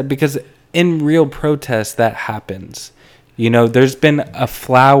not what it said. Because in real protest, that happens. There's been a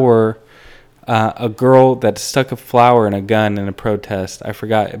girl that stuck a flower in a gun in a protest. I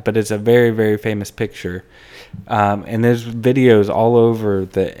forgot, but it's a very, very famous picture. And there's videos all over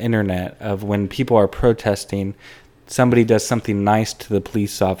the internet of when people are protesting, somebody does something nice to the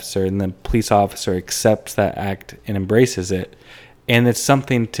police officer, and the police officer accepts that act and embraces it. And it's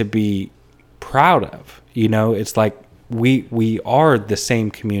something to be proud of. It's like we are the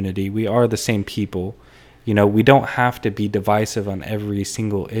same community. We are the same people. We don't have to be divisive on every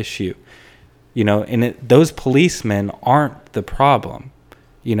single issue. And those policemen aren't the problem.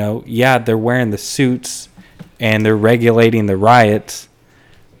 Yeah, they're wearing the suits and they're regulating the riots,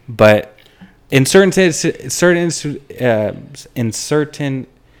 but in certain situations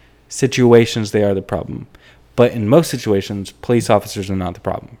they are the problem. But in most situations, police officers are not the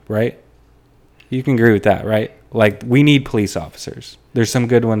problem, right? You can agree with that, right? Like, we need police officers. There's some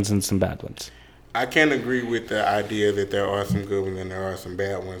good ones and some bad ones. I can agree with the idea that there are some good ones and there are some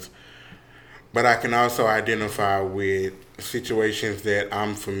bad ones. But I can also identify with situations that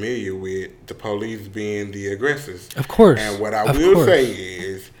I'm familiar with, the police being the aggressors. Of course. And what I will say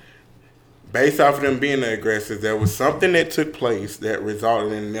is, based off of them being the aggressors, there was something that took place that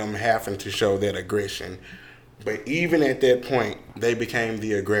resulted in them having to show that aggression. But even at that point, they became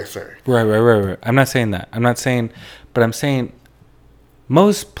the aggressor. Right. I'm not saying that. But I'm saying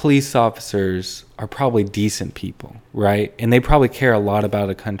most police officers are probably decent people, right? And they probably care a lot about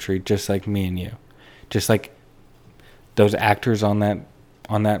a country, just like me and you. Just like those actors on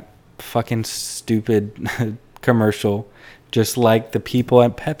that fucking stupid commercial. Just like the people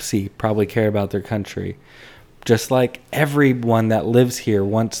at Pepsi probably care about their country. Just like everyone that lives here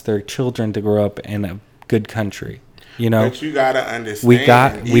wants their children to grow up in a good country. You know? But you gotta understand.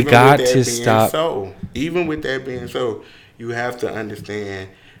 We got to stop. Even with that being so, you have to understand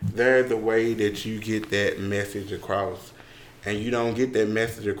there's the way that you get that message across. And you don't get that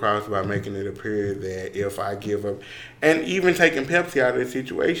message across by making it appear that if I give up, and even taking Pepsi out of the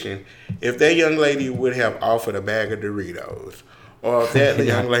situation, if that young lady would have offered a bag of Doritos, or if that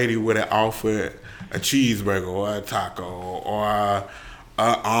young lady would have offered a cheeseburger or a taco or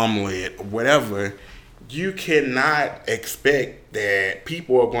an omelet, whatever, you cannot expect that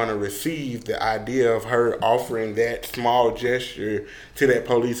people are going to receive the idea of her offering that small gesture to that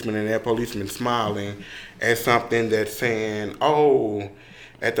policeman and that policeman smiling as something that's saying, oh,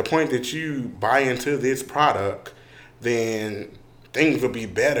 at the point that you buy into this product, then things will be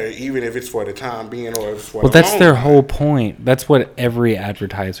better, even if it's for the time being or if it's for the long that's their time. whole point. That's what every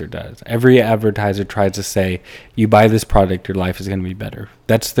advertiser does. Every advertiser tries to say, you buy this product, your life is going to be better.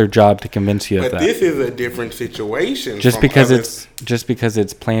 That's their job, to convince you of that. But this is a different situation. Just because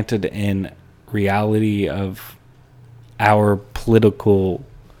it's planted in reality of our political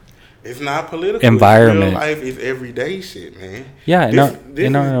it's not political environment. Real life is everyday shit, man. Yeah,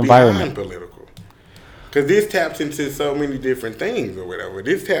 in our environment. Political. Because this taps into so many different things or whatever.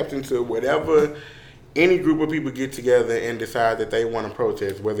 This taps into whatever any group of people get together and decide that they want to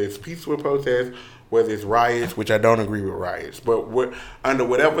protest, whether it's peaceful protest, whether it's riots, which I don't agree with riots, but under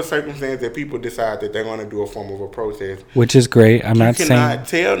whatever circumstance that people decide that they're going to do a form of a protest. Which is great. I'm not saying... You cannot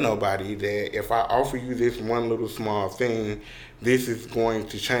tell nobody that if I offer you this one little small thing, this is going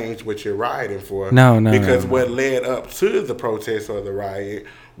to change what you're rioting for. No. Because what led up to the protest or the riot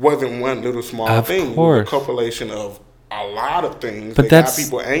wasn't one little small thing. Of course. It was a compilation of a lot of things but that got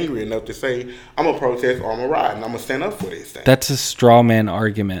people angry enough to say, I'm going to protest or I'm going to riot and I'm going to stand up for this thing. That's a straw man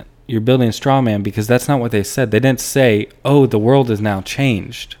argument. You're building a straw man because that's not what they said. They didn't say, oh, the world is now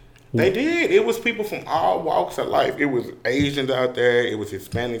changed. They did. It was people from all walks of life. It was Asians out there. It was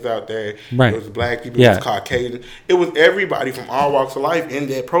Hispanics out there. Right. It was black people. It was Caucasian. It was everybody from all walks of life in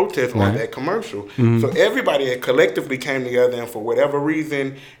that protest on that commercial. Mm-hmm. So everybody had collectively came together, and for whatever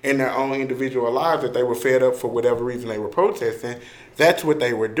reason in their own individual lives that they were fed up for whatever reason they were protesting, that's what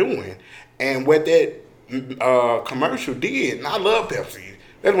they were doing. And what that commercial did, and I love Pepsi.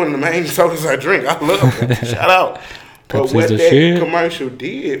 That's one of the main sodas I drink. I love Pepsi. Shout out. But what that commercial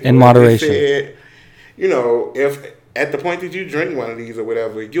did in moderation, said, you know, if at the point that you drink one of these or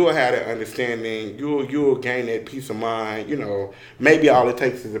whatever, you'll have that understanding. You'll gain that peace of mind. You know, maybe all it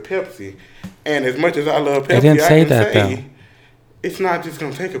takes is a Pepsi. And as much as I love Pepsi, I can say it's not just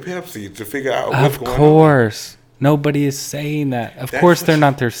gonna take a Pepsi to figure out what's going on. Of course, nobody is saying that. Of course, they're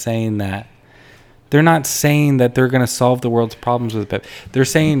not. They're saying that. They're not saying that they're going to solve the world's problems with Pepsi. They're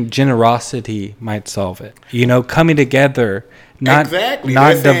saying generosity might solve it. You know, coming together, not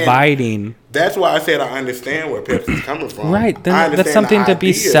dividing. That's why I said I understand where Pepsi's coming from. Right. That's something to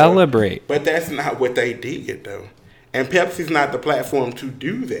be celebrate. But that's not what they did, though. And Pepsi's not the platform to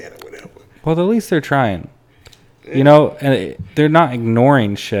do that or whatever. Well, at least they're trying. You know, and they're not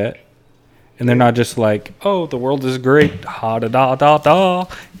ignoring shit. And they're not just like, oh, the world is great. Ha da da da da.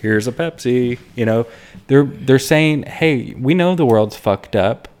 Here's a Pepsi. You know, they're saying, hey, we know the world's fucked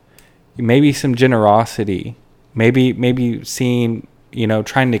up. Maybe some generosity. Maybe seeing, you know,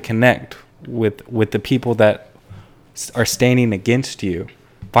 trying to connect with the people that are standing against you,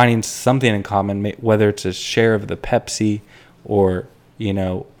 finding something in common, whether it's a share of the Pepsi or, you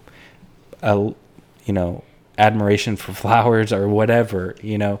know, admiration for flowers or whatever,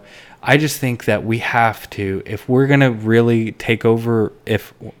 you know. I just think that we have to, if we're going to really take over,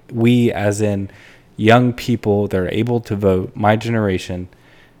 if we as in young people that are able to vote, my generation,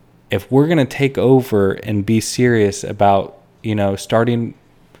 if we're going to take over and be serious about, you know, starting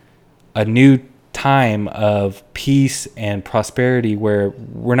a new time of peace and prosperity where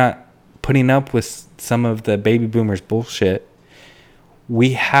we're not putting up with some of the baby boomers bullshit,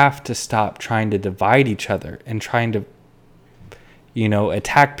 we have to stop trying to divide each other and trying to,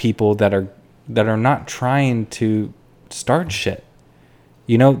 attack people that are not trying to start shit.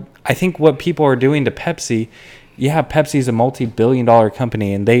 I think what people are doing to Pepsi, Pepsi's a multi-billion-dollar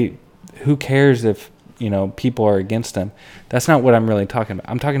company, and who cares if, people are against them. That's not what I'm really talking about.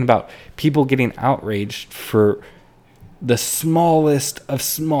 I'm talking about people getting outraged for the smallest of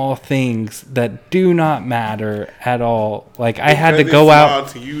small things that do not matter at all. Like, I had to go out.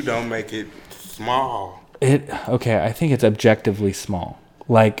 Small to you don't make it small. Okay, I think it's objectively small.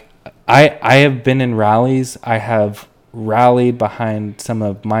 Like, I have been in rallies. I have rallied behind some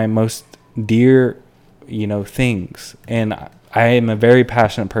of my most dear, things. And I am a very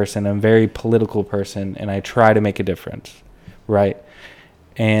passionate person. I'm a very political person, and I try to make a difference, right?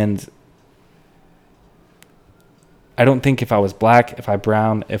 And I don't think if I was black, if I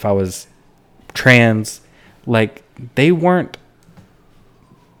brown, if I was trans, like, they weren't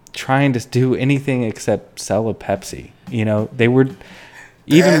trying to do anything except sell a Pepsi. They were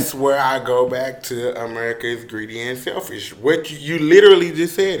even. That's where I go back to America is greedy and selfish. What you literally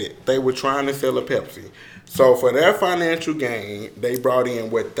just said it. They were trying to sell a Pepsi. So for their financial gain, they brought in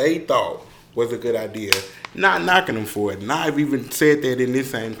what they thought was a good idea. Not knocking them for it. And I've even said that in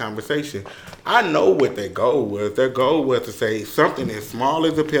this same conversation. I know what their goal was. Their goal was to say something as small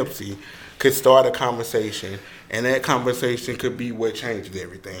as a Pepsi could start a conversation, and that conversation could be what changes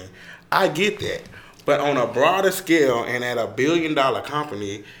everything. I get that. But on a broader scale and at $1 billion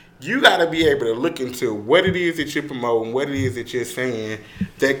company, you got to be able to look into what it is that you're promoting, what it is that you're saying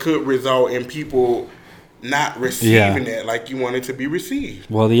that could result in people not receiving that like you want it to be received.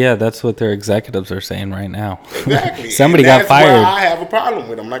 Well, that's what their executives are saying right now. Exactly. Somebody got fired. That's why I have a problem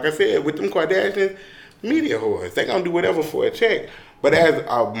with them. Like I said, with them Kardashians, media whores. They're going to do whatever for a check. But as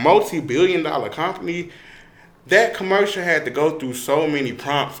a multi-billion-dollar company, that commercial had to go through so many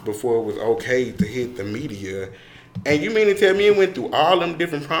prompts before it was okay to hit the media. And you mean to tell me it went through all them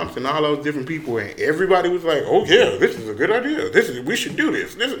different prompts and all those different people, and everybody was like, oh, yeah, this is a good idea. We should do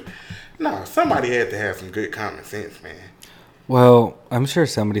this. No, somebody had to have some good common sense, man. Well, I'm sure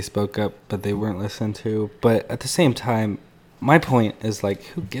somebody spoke up, but they weren't listened to. But at the same time, my point is, like,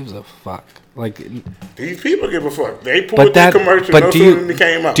 who gives a fuck? Like, these people give a fuck. They pulled the commercial no sooner than it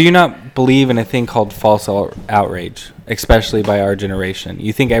came out. Do you not believe in a thing called false outrage, especially by our generation?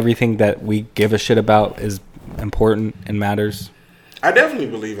 You think everything that we give a shit about is important and matters? I definitely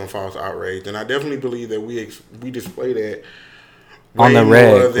believe in false outrage, and I definitely believe that we display that on the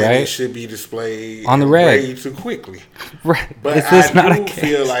reg, right? It should be displayed on the reg way too quickly, right? But I do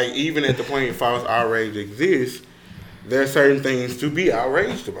feel like even at the point false outrage exists, there are certain things to be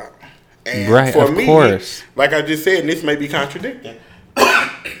outraged about. And right, for of me, course. Like I just said, and this may be contradicting.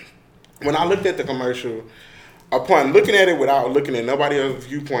 When I looked at the commercial, upon looking at it without looking at nobody else's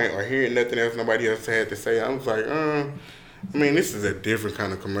viewpoint or hearing nothing else nobody else had to say, I was like, this is a different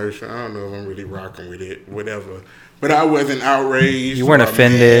kind of commercial. I don't know if I'm really rocking with it, whatever. But I wasn't outraged. You weren't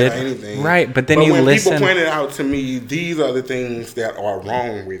offended. Or anything. Right, but then you when listen. People pointed out to me, these are the things that are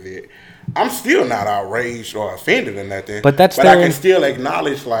wrong with it. I'm still not outraged or offended or nothing. But I can still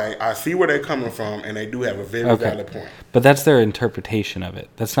acknowledge, like, I see where they're coming from, and they do have a very valid point. But that's their interpretation of it.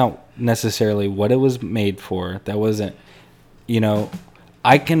 That's not necessarily what it was made for. That wasn't,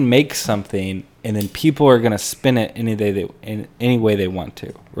 I can make something, and then people are going to spin it in any way they want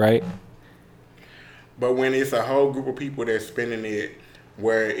to, right? But when it's a whole group of people that's spinning it,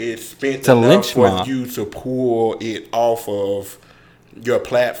 where it's spent enough for you to pull it off of your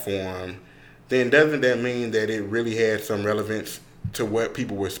platform, then doesn't that mean that it really had some relevance to what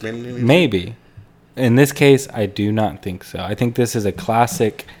people were spending it? Maybe. In this case, I do not think so. I think this is a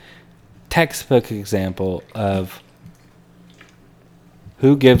classic textbook example of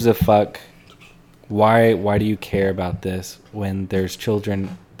who gives a fuck. Why do you care about this when there's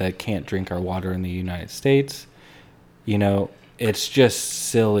children that can't drink our water in the United States? It's just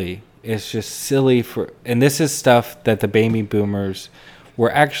silly. It's just silly and this is stuff that the baby boomers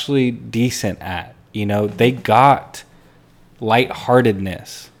were actually decent at. They got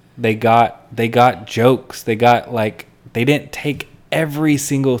lightheartedness. They got jokes. They got, like, they didn't take every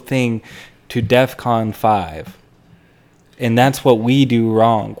single thing to DEFCON 5. And that's what we do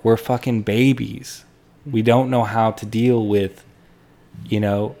wrong. We're fucking babies. We don't know how to deal with,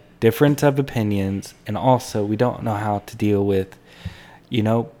 difference of opinions. And also we don't know how to deal with,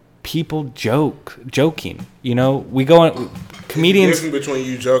 people joking. We go on comedians. There's a difference between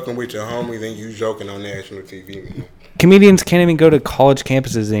you joking with your homies and you joking on national TV, man. Comedians can't even go to college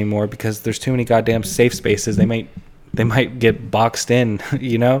campuses anymore because there's too many goddamn safe spaces. They might get boxed in,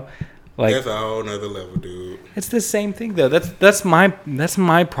 Like, that's a whole nother level, dude. it's the same thing though. That's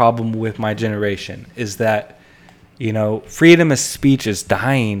my problem with my generation is that, you know, freedom of speech is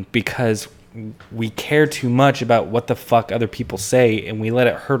dying because we care too much about what the fuck other people say, and we let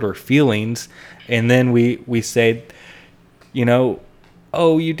it hurt our feelings, and then we say, you know,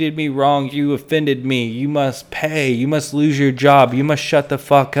 oh, you did me wrong, you offended me, you must pay, you must lose your job, you must shut the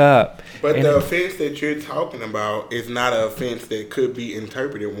fuck up. But and the offense that you're talking about is not an offense that could be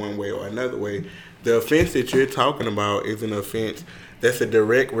interpreted one way or another way. The offense that you're talking about is an offense that's a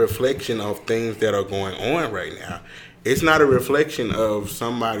direct reflection of things that are going on right now. It's not a reflection of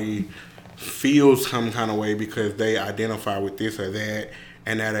somebody feels some kind of way because they identify with this or that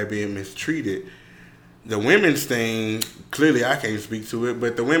and that they're being mistreated. The women's thing, clearly I can't speak to it,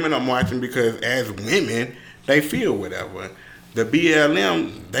 but the women I'm watching because as women, they feel whatever. The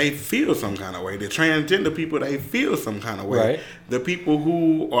BLM, they feel some kind of way. The transgender people, they feel some kind of way. Right. The people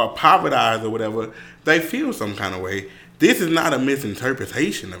who are povertized or whatever, they feel some kind of way. This is not a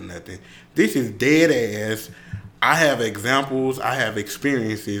misinterpretation of nothing. This is dead ass. I have examples. I have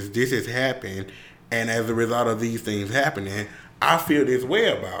experiences. This has happened. And as a result of these things happening, I feel this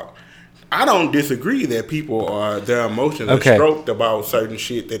way about. I don't disagree that their emotions are stroked about certain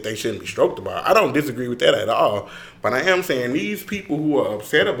shit that they shouldn't be stroked about. I don't disagree with that at all. But I am saying these people who are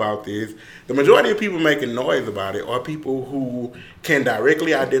upset about this, the majority of people making noise about it are people who can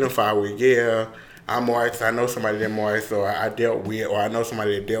directly identify with, yeah, I'm Marx, I know somebody that Marx, or I dealt with, or I know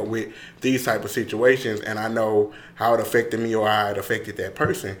somebody that dealt with these type of situations, and I know how it affected me or how it affected that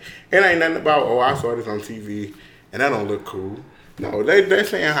person. It ain't nothing about, oh, I saw this on TV, and that don't look cool. No, they're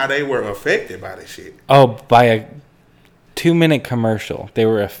saying how they were affected by this shit. Oh, by a 2-minute commercial, they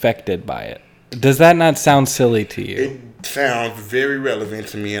were affected by it. Does that not sound silly to you? It sounds very relevant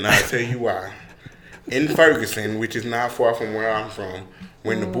to me, and I'll tell you why. In Ferguson, which is not far from where I'm from,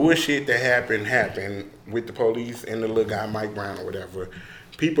 when the bullshit that happened with the police and the little guy Mike Brown or whatever,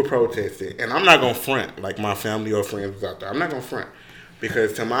 people protested. And I'm not going to front like my family or friends was out there. I'm not going to front.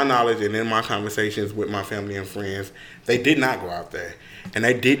 Because to my knowledge and in my conversations with my family and friends, they did not go out there. And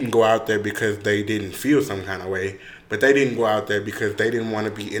they didn't go out there because they didn't feel some kind of way. But they didn't go out there because they didn't want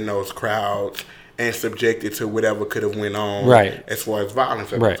to be in those crowds and subjected to whatever could have went on as far as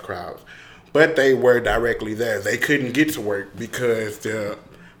violence in those crowds. But they were directly there. They couldn't get to work because the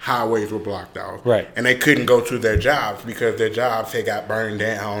highways were blocked off. Right. And they couldn't go to their jobs because their jobs had got burned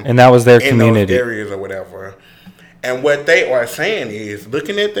down. And that was their in community. those areas or whatever. And what they are saying is,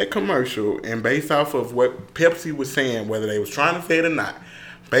 looking at that commercial and based off of what Pepsi was saying, whether they was trying to say it or not,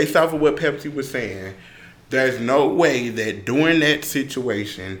 based off of what Pepsi was saying, there's no way that during that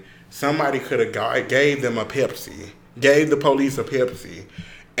situation, somebody could have gave them a Pepsi, gave the police a Pepsi,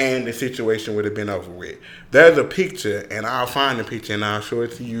 and the situation would have been over with. There's a picture, and I'll find the picture, and I'll show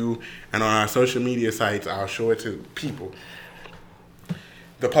it to you, and on our social media sites, I'll show it to people.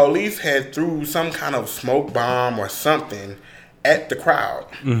 The police had threw some kind of smoke bomb or something at the crowd.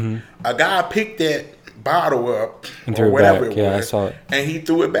 Mm-hmm. A guy picked that bottle up and or whatever it was, I saw it. and he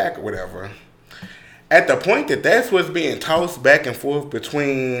threw it back or whatever. At the point that's what's being tossed back and forth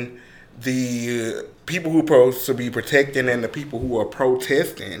between the people who are supposed to be protecting and the people who are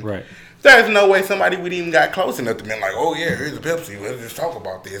protesting. Right. There's no way somebody would even got close enough to be like, oh yeah, here's a Pepsi, let's just talk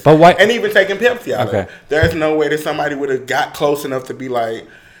about this. But why? And even taking Pepsi out of Okay. it. There's no way that somebody would have got close enough to be like,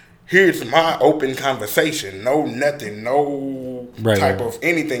 here's my open conversation. No nothing, no type of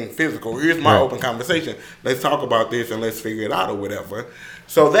anything physical. Here's my open conversation. Let's talk about this and let's figure it out or whatever.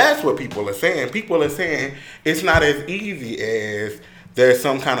 So that's what people are saying. People are saying it's not as easy as there's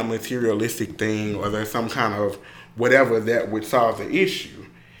some kind of materialistic thing or there's some kind of whatever that would solve the issue.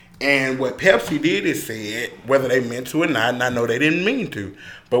 And what Pepsi did is said, whether they meant to or not, and I know they didn't mean to,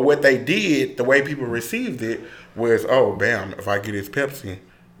 but what they did, the way people received it, was, oh, bam, if I get this Pepsi,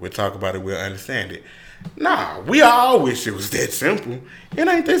 we'll talk about it, we'll understand it. Nah, we all wish it was that simple. It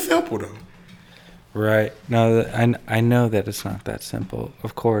ain't that simple, though. Right. No, I know that it's not that simple,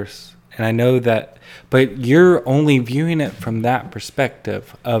 of course. And I know that, but you're only viewing it from that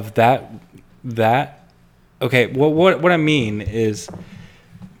perspective of that. Okay, well, what I mean is,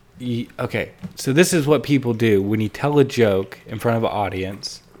 okay, so this is what people do when you tell a joke in front of an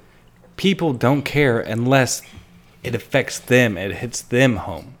audience. People don't care unless it affects them, it hits them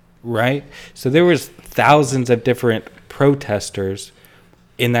home, right? So there was thousands of different protesters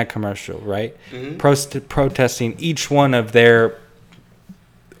in that commercial, right? Mm-hmm. Protesting each one of their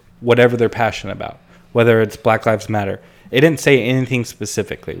whatever they're passionate about, whether it's Black Lives Matter. It didn't say anything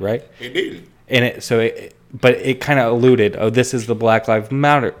specifically, right? It didn't. And but it kind of alluded, oh, this is the Black Lives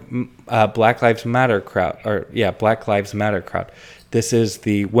Matter crowd, Black Lives Matter crowd. This is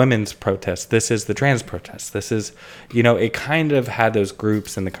the women's protest. This is the trans protest. This is, it kind of had those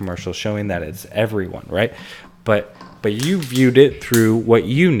groups in the commercial showing that it's everyone, right? But you viewed it through what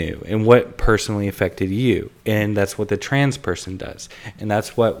you knew and what personally affected you. And that's what the trans person does. And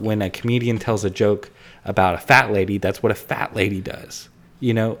that's what, when a comedian tells a joke about a fat lady, that's what a fat lady does,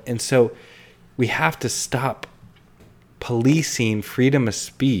 And so we have to stop policing freedom of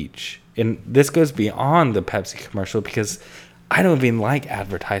speech. And this goes beyond the Pepsi commercial, because I don't even like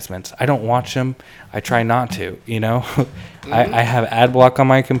advertisements. I don't watch them. I try not to, I have ad block on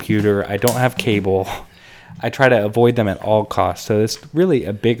my computer. I don't have cable. I try to avoid them at all costs. So it's really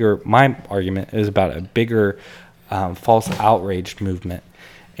my argument is about a bigger false outrage movement.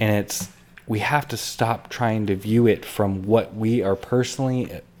 And we have to stop trying to view it from what we are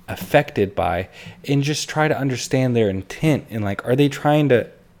personally affected by and just try to understand their intent. And are they trying to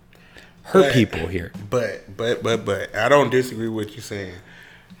hurt people here? But I don't disagree with what you're saying.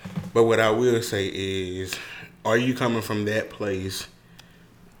 But what I will say is, are you coming from that place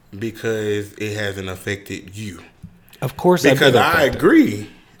because it hasn't affected you? Of course, because I agree.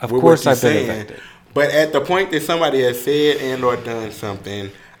 Of course, I've been affected. But at the point that somebody has said and or done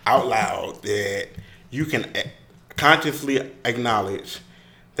something out loud that you can consciously acknowledge,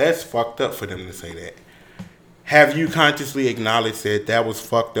 that's fucked up for them to say that. Have you consciously acknowledged that was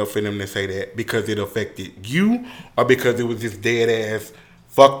fucked up for them to say that because it affected you, or because it was just dead ass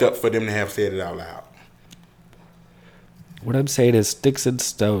fucked up for them to have said it out loud? What I'm saying is sticks and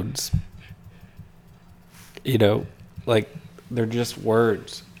stones. They're just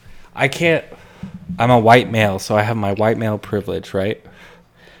words. I'm a white male, so I have my white male privilege, right?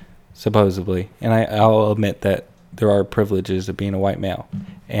 Supposedly. And I'll admit that there are privileges of being a white male.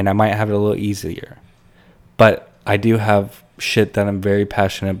 And I might have it a little easier. But I do have shit that I'm very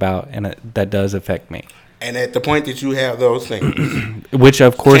passionate about, and that does affect me. And at the point that you have those things, which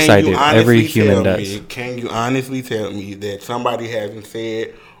of course I do, every human does. Can you honestly tell me that somebody hasn't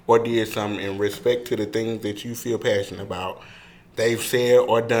said or did something in respect to the things that you feel passionate about? They've said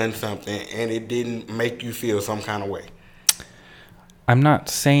or done something, and it didn't make you feel some kind of way. I'm not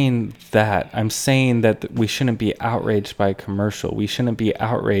saying that. I'm saying that we shouldn't be outraged by a commercial. We shouldn't be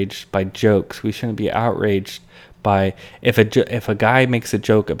outraged by jokes. We shouldn't be outraged by if a guy makes a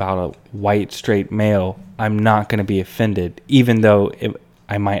joke about a white straight male. I'm not going to be offended, even though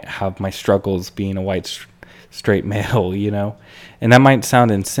I might have my struggles being a white straight male, And that might sound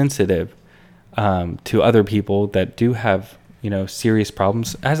insensitive to other people that do have, serious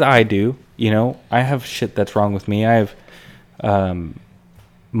problems, as I do. I have shit that's wrong with me. I have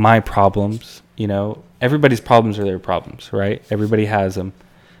my problems, everybody's problems are their problems, right? Everybody has them.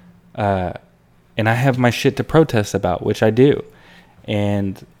 And I have my shit to protest about, which I do.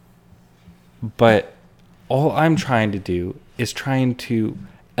 But all I'm trying to do is trying to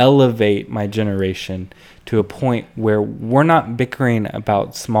elevate my generation to a point where we're not bickering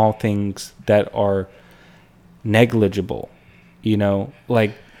about small things that are negligible,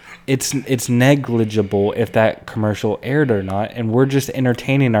 It's negligible if that commercial aired or not, and we're just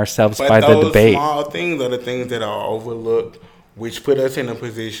entertaining ourselves by the debate. But those small things are the things that are overlooked, which put us in a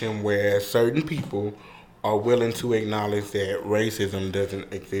position where certain people are willing to acknowledge that racism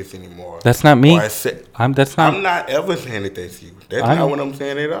doesn't exist anymore. That's not me. I'm not ever saying that that's you. That's not what I'm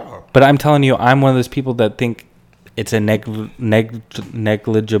saying at all. But I'm telling you, I'm one of those people that think it's a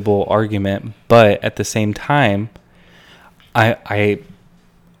negligible argument, but at the same time, I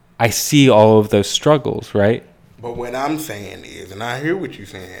see all of those struggles, right? But what I'm saying is, and I hear what you're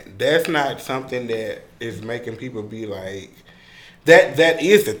saying, that's not something that is making people be like, that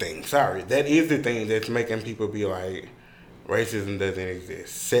is the thing, sorry. That is the thing that's making people be like, racism doesn't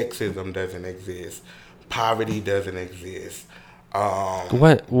exist, sexism doesn't exist, poverty doesn't exist,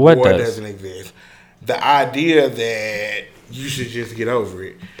 what war does? doesn't exist. The idea that you should just get over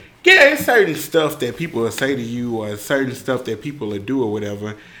it. Yeah, there's certain stuff that people will say to you, or certain stuff that people will do or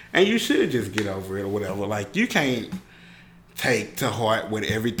whatever, and you should just get over it or whatever. Like, you can't take to heart what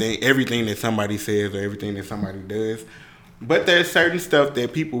everything that somebody says or everything that somebody does. But there's certain stuff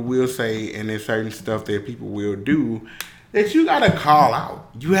that people will say, and there's certain stuff that people will do that you gotta call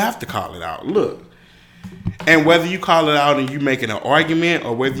out. You have to call it out. Look. And whether you call it out and you making an argument,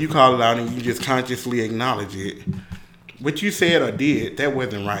 or whether you call it out and you just consciously acknowledge it, what you said or did, that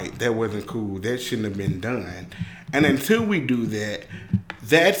wasn't right. That wasn't cool. That shouldn't have been done. And until we do that,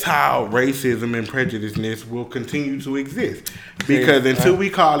 that's how racism and prejudiceness will continue to exist. Because until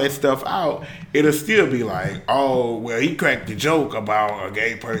we call that stuff out, it'll still be like, oh, well, he cracked a joke about a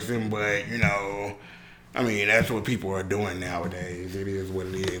gay person, but, I mean, that's what people are doing nowadays. It is what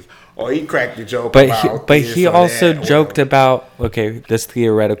it is. Or he cracked the joke But about he also joked about, okay, this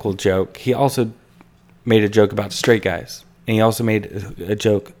theoretical joke. He also made a joke about straight guys, and he also made a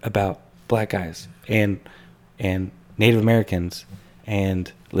joke about black guys and Native Americans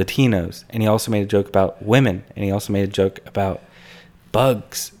and Latinos, and he also made a joke about women, and he also made a joke about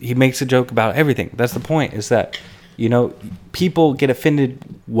bugs. He makes a joke about everything. That's the point, is that, you know, people get offended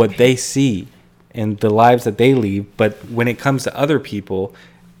what they see in the lives that they lead, but when it comes to other people,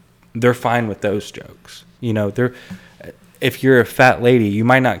 they're fine with those jokes. You know, if you're a fat lady, you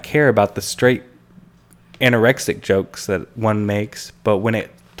might not care about the straight anorexic jokes that one makes, but when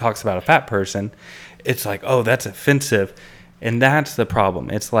it talks about a fat person, it's like, oh, that's offensive. And that's the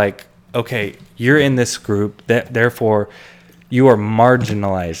problem. It's like, okay, you're in this group, therefore you are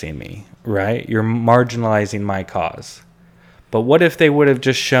marginalizing me, right? You're marginalizing my cause. But what if they would have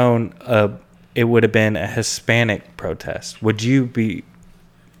just shown it would have been a Hispanic protest? Would you be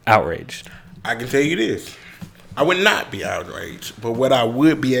outraged? I can tell you this. I would not be outraged. But what I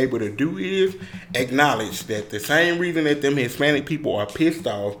would be able to do is acknowledge that the same reason that them Hispanic people are pissed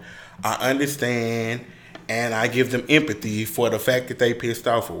off, I understand, and I give them empathy for the fact that they pissed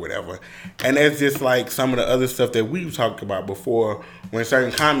off or whatever. And that's just like some of the other stuff that we've talked about before when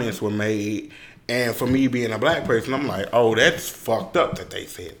certain comments were made. And for me being a black person, I'm like, oh, that's fucked up that they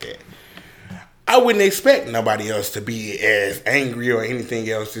said that. I wouldn't expect nobody else to be as angry or anything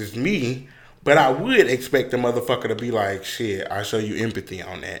else as me, but I would expect the motherfucker to be like, shit, I show you empathy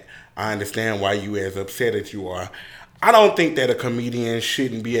on that. I understand why you as upset as you are. I don't think that a comedian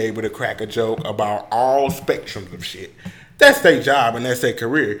shouldn't be able to crack a joke about all spectrums of shit. That's their job and that's their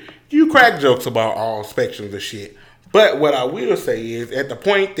career. You crack jokes about all spectrums of shit. But what I will say is, at the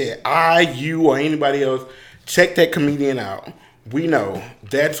point that you, or anybody else check that comedian out, we know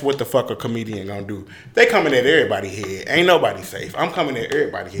that's what the fuck a comedian gonna do. They coming at everybody's head. Ain't nobody safe. I'm coming at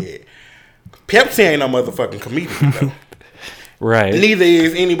everybody's head. Pepsi ain't no motherfucking comedian though. Right. Neither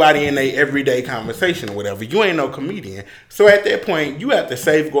is anybody in their everyday conversation or whatever. You ain't no comedian. So at that point, you have to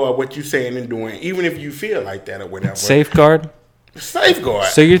safeguard what you saying and doing, even if you feel like that or whatever. Safeguard? Safeguard.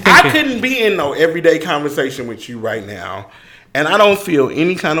 So you're thinking, I couldn't be in no everyday conversation with you right now, and I don't feel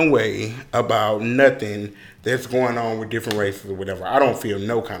any kind of way about nothing that's going on with different races or whatever. I don't feel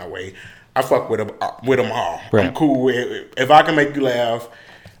no kind of way. I fuck with them all. Right. I'm cool with, if I can make you laugh,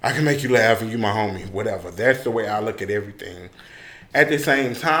 I can make you laugh, and you my homie, whatever. That's the way I look at everything. At the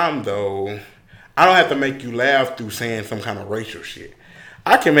same time, though, I don't have to make you laugh through saying some kind of racial shit.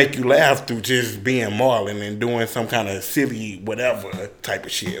 I can make you laugh through just being Marlon and doing some kind of silly whatever type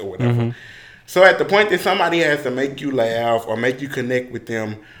of shit or whatever. Mm-hmm. So at the point that somebody has to make you laugh or make you connect with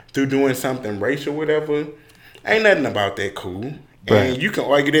them through doing something racial or whatever, ain't nothing about that cool. Right. And you can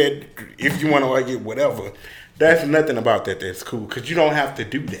argue that if you want to argue whatever. That's nothing about that that's cool, because you don't have to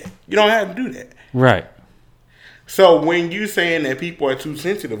do that. You don't have to do that. Right. So when you saying that people are too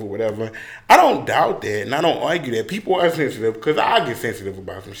sensitive or whatever, I don't doubt that, and I don't argue that. People are sensitive, because I get sensitive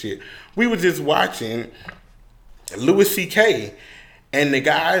about some shit. We were just watching Louis C.K., and the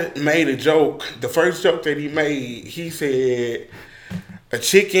guy made a joke. The first joke that he made, he said a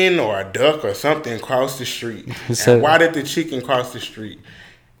chicken or a duck or something crossed the street. And why did the chicken cross the street?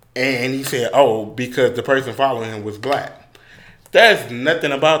 And he said, oh, because the person following him was black. There's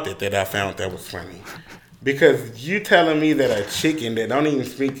nothing about that I found that was funny. Because you telling me that a chicken that don't even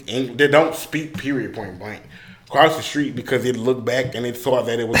speak English, that don't speak period point blank, crossed the street because it looked back and it saw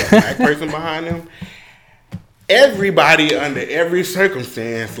that it was a black person behind him. Everybody under every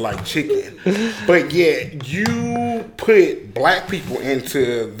circumstance like chicken. But yet you put black people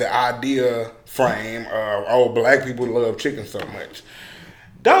into the idea frame of, oh, black people love chicken so much.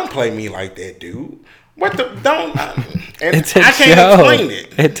 Don't play me like that, dude. What the don't? And it's a I can't joke. explain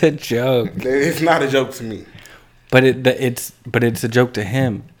it. It's a joke. It's not a joke to me. But it's a joke to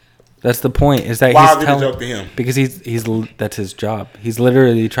him. That's the point. Is that why is it a joke to him? Because he's that's his job. He's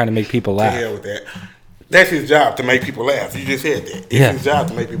literally trying to make people laugh. To hell with that. That's his job, to make people laugh. You just said that. It's his job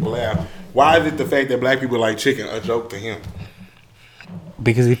to make people laugh. Why is it the fact that black people like chicken a joke to him?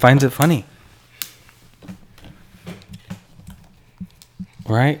 Because he finds it funny.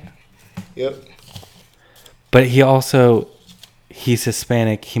 Right? Yep. But he's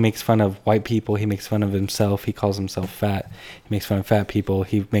Hispanic. He makes fun of white people. He makes fun of himself. He calls himself fat. He makes fun of fat people.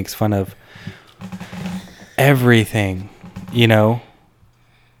 He makes fun of everything, you know?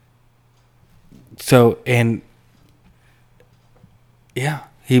 So, and yeah,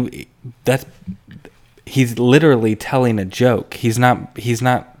 he's literally telling a joke. He's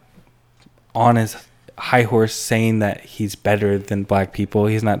not honest, high horse saying that he's better than black people.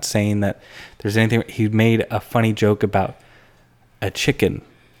 He's not saying that there's anything. He made a funny joke about a chicken.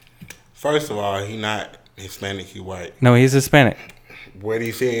 First of all, he not Hispanic, he white. No, he's Hispanic. What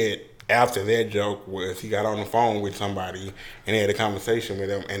he said after that joke was he got on the phone with somebody and they had a conversation with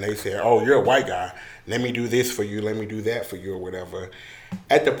him and they said, "Oh, you're a white guy. Let me do this for you. Let me do that for you," or whatever.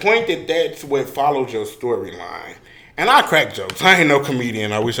 At the point that that's what follows your storyline. And I crack jokes. I ain't no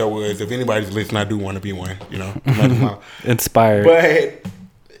comedian. I wish I was. If anybody's listening, I do want to be one, you know. Inspired. But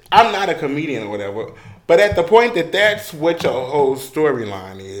I'm not a comedian or whatever. But at the point that that's what your whole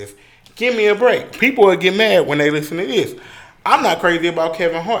storyline is, give me a break. People will get mad when they listen to this. I'm not crazy about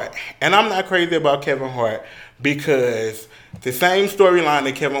Kevin Hart. And I'm not crazy about Kevin Hart because the same storyline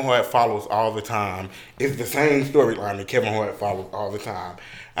that Kevin Hart follows all the time is the same storyline that Kevin Hart follows all the time.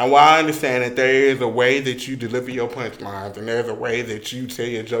 And while I understand that there is a way that you deliver your punchlines and there's a way that you tell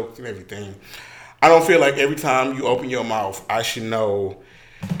your jokes and everything, I don't feel like every time you open your mouth, I should know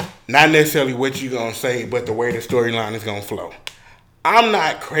not necessarily what you're going to say, but the way the storyline is going to flow. I'm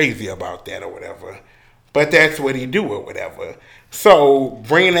not crazy about that or whatever, but that's what he do or whatever. So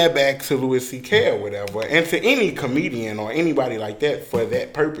bringing that back to Louis C.K. or whatever, and to any comedian or anybody like that for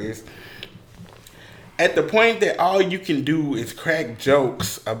that purpose, at the point that all you can do is crack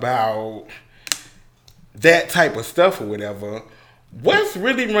jokes about that type of stuff or whatever, what's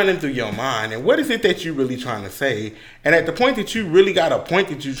really running through your mind and what is it that you're really trying to say? And at the point that you really got a point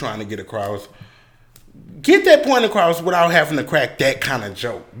that you're trying to get across, get that point across without having to crack that kind of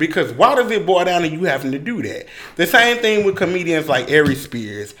joke. Because why does it boil down to you having to do that? The same thing with comedians like Ari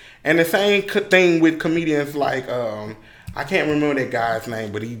Spears. And the same thing with comedians like, I can't remember that guy's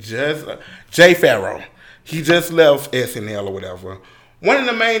name, but he just, Jay Farrow. He just left SNL or whatever. One of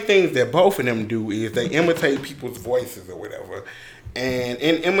the main things that both of them do is they imitate people's voices or whatever. And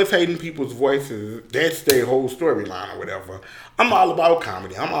in imitating people's voices, that's their whole storyline or whatever. I'm all about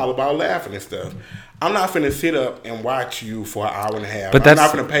comedy. I'm all about laughing and stuff. I'm not finna sit up and watch you for an hour and a half. But I'm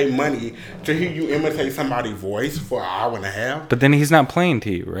not finna pay money to hear you imitate somebody's voice for an hour and a half. But then he's not playing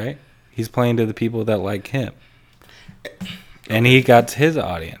to you, right? He's playing to the people that like him. And he got his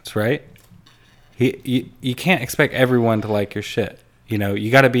audience, right? You can't expect everyone to like your shit. You know, you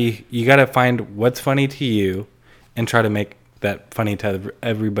gotta find what's funny to you and try to make that funny to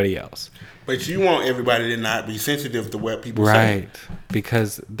everybody else. But you want everybody to not be sensitive to what people say. Right.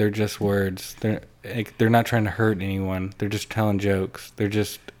 Because they're just words. They're not trying to hurt anyone. They're just telling jokes. They're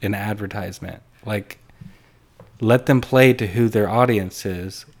just an advertisement. Like, let them play to who their audience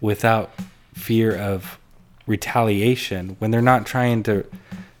is without fear of retaliation when they're not trying to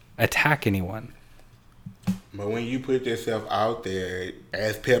attack anyone. But when you put yourself out there,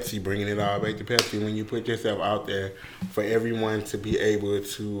 as Pepsi, bringing it all back to Pepsi, when you put yourself out there for everyone to be able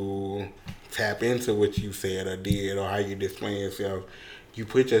to tap into what you said or did or how you display yourself, you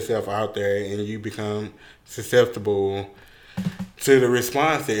put yourself out there and you become susceptible to the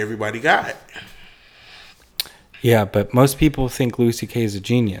response that everybody got. Yeah, but most people think Louis C.K. is a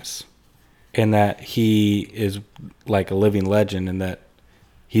genius and that he is like a living legend and that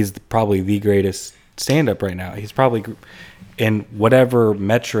he's probably the greatest stand-up right now. He's probably, in whatever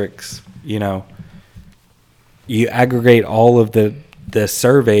metrics, you know, you aggregate all of the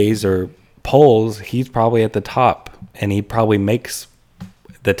surveys or polls, he's probably at the top and he probably makes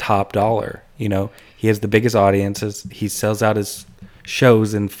the top dollar. You know, he has the biggest audiences. He sells out his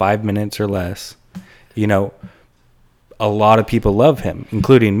shows in 5 minutes or less. You know, a lot of people love him,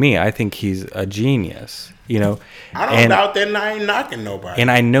 including me. I think he's a genius. You know, I don't doubt that, and I ain't knocking nobody. And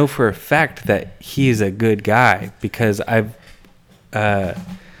I know for a fact that he's a good guy because I've,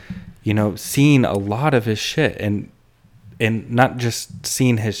 you know, seen a lot of his shit and not just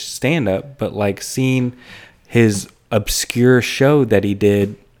seen his stand up, but like seen his obscure show that he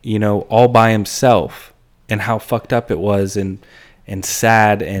did, you know, all by himself and how fucked up it was and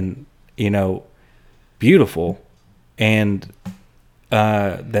sad and, you know, beautiful and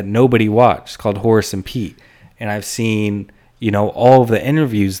that nobody watched. It's called Horace and Pete. And I've seen, you know, all of the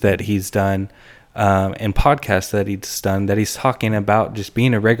interviews that he's done and podcasts that he's done that he's talking about just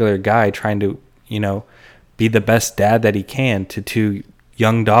being a regular guy trying to, you know, be the best dad that he can to two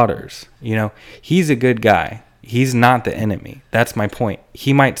young daughters. You know, he's a good guy. He's not the enemy. That's my point.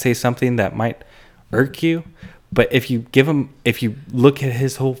 He might say something that might irk you, but if you look at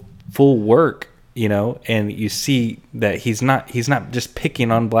his whole full work, you know, and you see that he's not just picking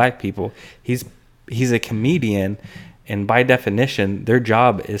on black people. He's a comedian, and by definition, their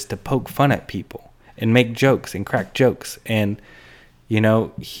job is to poke fun at people and make jokes and crack jokes. And, you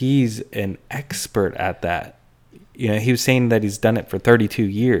know, he's an expert at that. You know, he was saying that he's done it for 32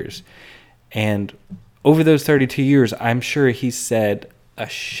 years. And over those 32 years, I'm sure he said a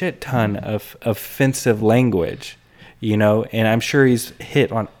shit ton of offensive language, and I'm sure he's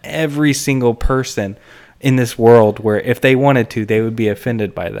hit on every single person in this world where if they wanted to, they would be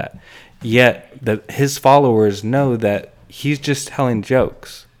offended by that. Yet his followers know that he's just telling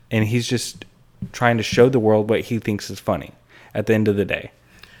jokes and he's just trying to show the world what he thinks is funny at the end of the day.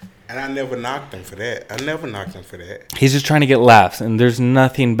 And I never knocked him for that. He's just trying to get laughs, and there's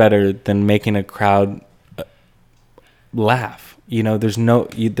nothing better than making a crowd laugh. There's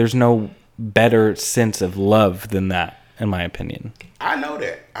no better sense of love than that, in my opinion. I know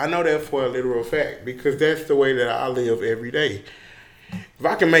that for a literal fact, because that's the way that I live every day. If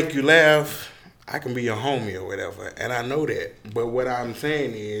I can make you laugh, I can be your homie or whatever, and I know that. But what I'm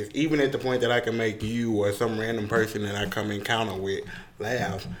saying is, even at the point that I can make you or some random person that I come encounter with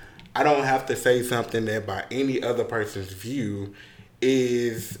laugh, I don't have to say something that by any other person's view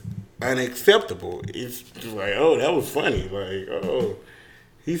is unacceptable. It's just like, oh, that was funny. Like, oh,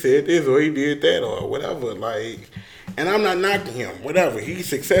 he said this or he did that or whatever. Like, and I'm not knocking him. Whatever. He's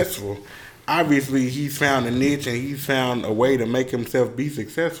successful. Obviously, he's found a niche and he's found a way to make himself be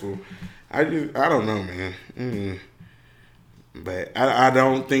successful. I don't know, man. But I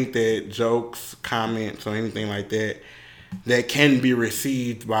don't think that jokes, comments, or anything like that can be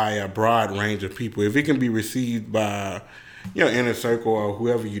received by a broad range of people. If it can be received by, inner circle or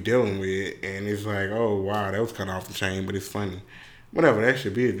whoever you're dealing with, and it's like, oh, wow, that was kind of off the chain, but it's funny. Whatever, that's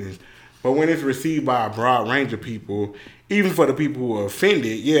your business. But when it's received by a broad range of people, even for the people who are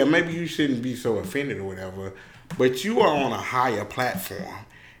offended, yeah, maybe you shouldn't be so offended or whatever, but you are on a higher platform.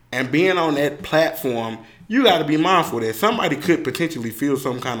 And being on that platform, you got to be mindful that somebody could potentially feel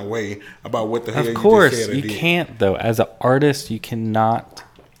some kind of way about what the hell you just said or did. Of course, you can't, though. As an artist, you cannot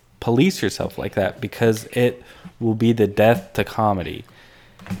police yourself like that because it will be the death to comedy.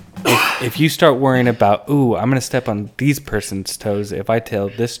 If you start worrying about, I'm going to step on these person's toes if I tell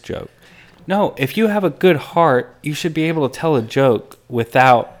this joke. No, if you have a good heart, you should be able to tell a joke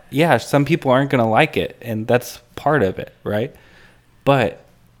without, some people aren't going to like it, and that's part of it, right? But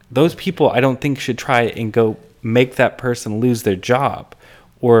those people, I don't think, should try and go make that person lose their job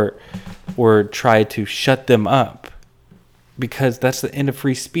or try to shut them up, because that's the end of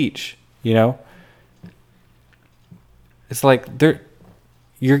free speech, It's like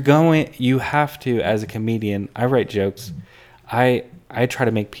you have to, as a comedian, I write jokes. I try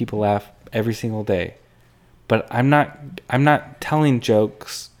to make people laugh every single day. But I'm not telling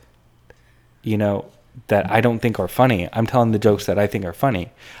jokes, that I don't think are funny. I'm telling the jokes that I think are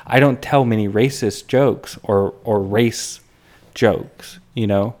funny. I don't tell many racist jokes or race jokes,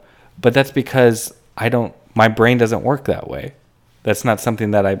 but that's because my brain doesn't work that way. That's not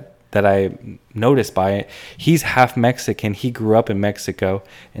something that I noticed by it. He's half Mexican. He grew up in Mexico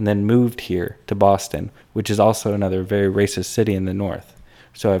and then moved here to Boston, which is also another very racist city in the north.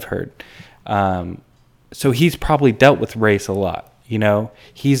 So I've heard. So he's probably dealt with race a lot.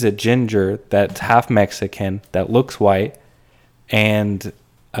 He's a ginger that's half Mexican that looks white, and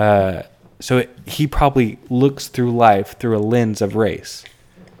so he probably looks through life through a lens of race,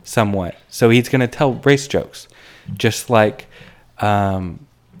 somewhat. So he's gonna tell race jokes, just like Dave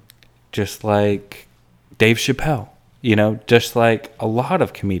Chappelle, just like a lot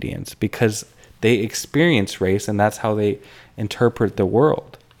of comedians, because they experience race and that's how they interpret the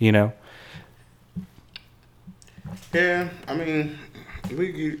world, Yeah, I mean,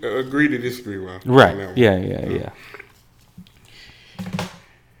 we agree to disagree, right? Right. Yeah.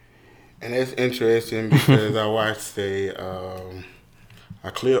 And that's interesting because I watched a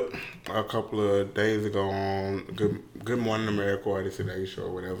clip a couple of days ago on Good Morning America or the Today Show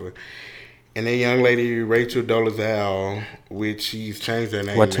or whatever. And that young lady, Rachel Dolezal, which she's changed her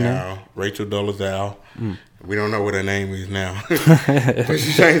name What's now. her name? Rachel Dolezal. We don't know what her name is now. But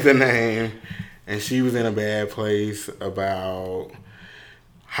she changed her name. And she was in a bad place about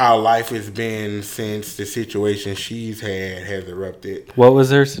how life has been since the situation she's had has erupted. What was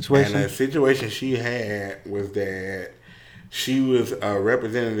her situation? And the situation she had was that she was a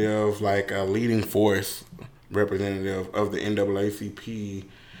representative, like a leading force representative of the NAACP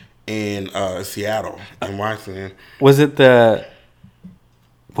in Seattle, in Washington. Was it the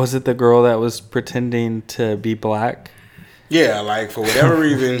girl that was pretending to be black? Yeah, like for whatever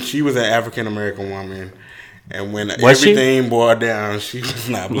reason, she was an African American woman, and when Was everything boiled down, she was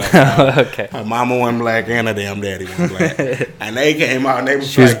not black. Okay. Her mama wasn't black, and her damn daddy wasn't black. And they came out and they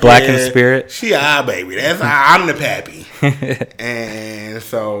was She was black in spirit. She our baby. That's I'm the pappy. And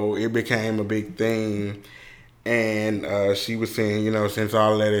so it became a big thing. And she was saying, since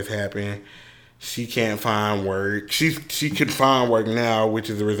all of that has happened, she can't find work. She could find work now,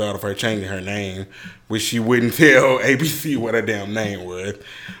 which is a result of her changing her name, which she wouldn't tell ABC what her damn name was.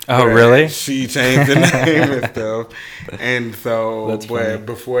 Oh, but really? She changed the name and stuff. And so, That's funny.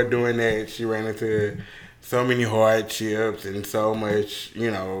 before doing that, she ran into so many hardships and so much,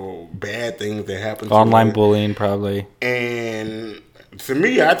 bad things that happened to her. Online bullying, probably. And to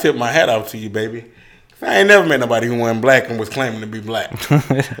me, I tip my hat off to you, baby. I ain't never met nobody who wasn't black and was claiming to be black.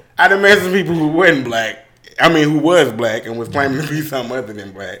 I done met some people who wasn't black. Who was black and was claiming to be something other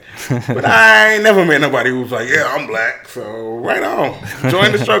than black. But I ain't never met nobody who was like, yeah, I'm black. So, right on.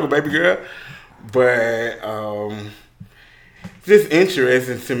 Join the struggle, baby girl. But, just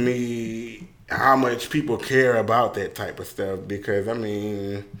interesting to me how much people care about that type of stuff. Because,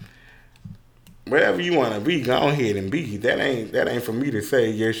 whatever you want to be, go ahead and be. That ain't for me to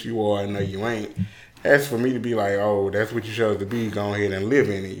say, yes, you are, no, you ain't. That's for me to be like, oh, that's what you chose to be. Go ahead and live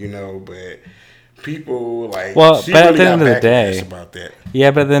in it, But people like, well, she but really at the end of the day, about that. Yeah,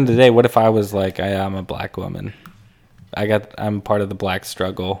 but at the end of the day, what if I was like, I'm a black woman, I'm part of the black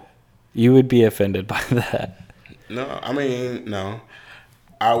struggle? You would be offended by that? No, no.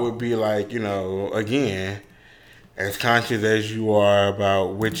 I would be like, again, as conscious as you are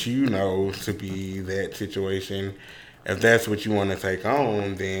about what you know to be that situation. If that's what you want to take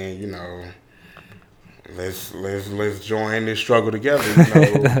on, then Let's join this struggle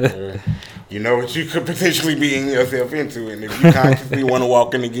together. You know what you could potentially be getting yourself into, and if you consciously want to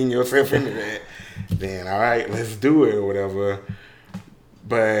walk in and get yourself into that, then all right, let's do it or whatever.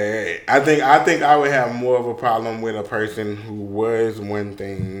 But I think I would have more of a problem with a person who was one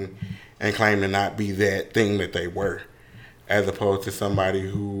thing and claimed to not be that thing that they were, as opposed to somebody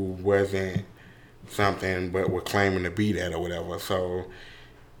who wasn't something but were claiming to be that or whatever. So.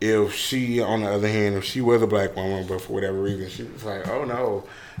 If she, on the other hand, if she was a black woman, but for whatever reason, she was like, oh no,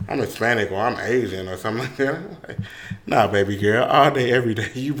 I'm Hispanic or I'm Asian or something like that. I'm like, nah, baby girl, all day, every day,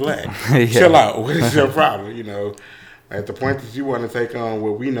 you black. Yeah. Chill out. What is your problem? At the point that you want to take on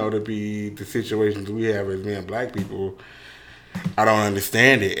what we know to be the situations we have as being black people, I don't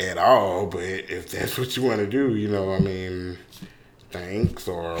understand it at all. But if that's what you want to do, thanks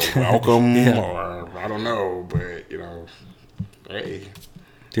or welcome or I don't know. But, hey.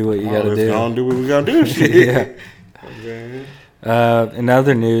 Do what you gotta do. Let's do what we gotta do. Shit. Yeah. Okay. In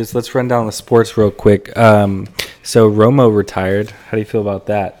other news, let's run down the sports real quick. So Romo retired. How do you feel about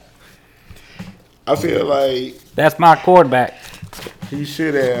that? I feel like that's my quarterback. He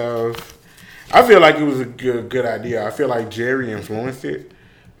should have. I feel like it was a good idea. I feel like Jerry influenced it,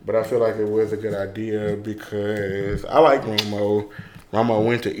 but I feel like it was a good idea because I like Romo. Romo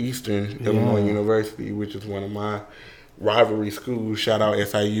went to Eastern Illinois University, which is one of my rivalry schools. Shout out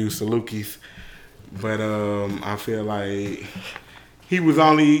SIU Salukis. But I feel like he was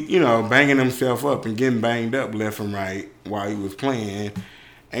only, banging himself up and getting banged up left and right while he was playing.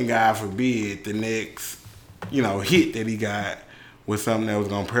 And God forbid the next, hit that he got was something that was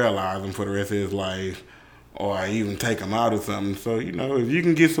going to paralyze him for the rest of his life or even take him out or something. So, if you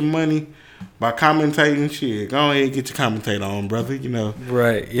can get some money by commentating, shit, go ahead and get your commentator on, brother,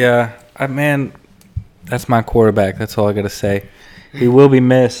 Right, yeah. That's my quarterback. That's all I got to say. He will be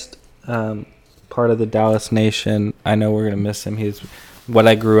missed. Part of the Dallas Nation. I know we're going to miss him. He's what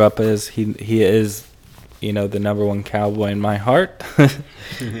I grew up as. He is, the number one Cowboy in my heart.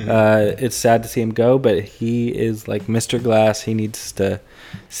 It's sad to see him go, but he is like Mr. Glass. He needs to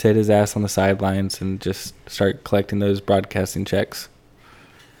sit his ass on the sidelines and just start collecting those broadcasting checks.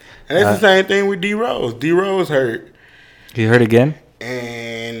 And that's the same thing with D Rose. D Rose hurt. He hurt again?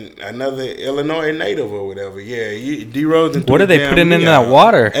 And another Illinois native or whatever. Yeah, D Rose. What are they putting in that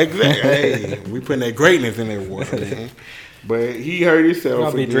water? Exactly. Hey, we putting that greatness in that water, man. But he hurt himself.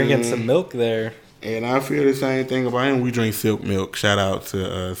 I'll be drinking some milk there. And I feel the same thing about him. We drink Silk milk. Shout out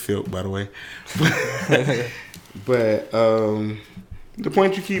to Silk, by the way. But the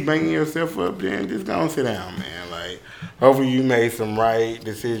point you keep banging yourself up, then just go and sit down, man. Like, hopefully you made some right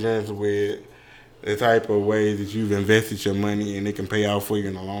decisions with the type of ways that you've invested your money and it can pay out for you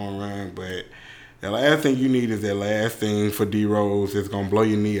in the long run. But the last thing you need is that last thing for D Rose that's going to blow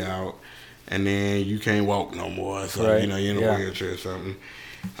your knee out and then you can't walk no more. So, right. You're in a wheelchair or something.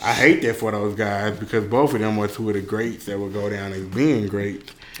 I hate that for those guys because both of them were two of the greats that would go down as being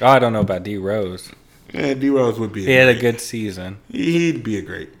great. Oh, I don't know about D Rose. Yeah, D Rose would be. He had a good season. He'd be a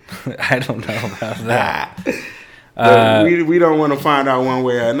great. I don't know about that. But we don't want to find out one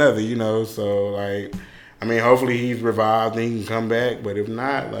way or another, So hopefully he's revived and he can come back. But if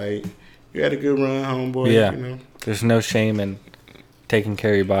not, you had a good run, homeboy. Yeah. There's no shame in taking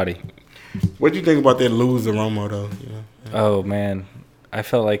care of your body. What do you think about that loser Romo though? Oh man, I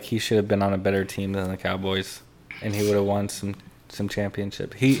felt like he should have been on a better team than the Cowboys, and he would have won some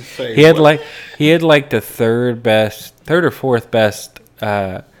championship. He had like the third or fourth best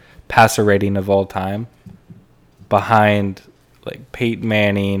passer rating of all time, behind like Peyton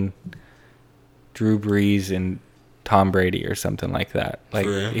Manning, Drew Brees, and Tom Brady or something like that. Like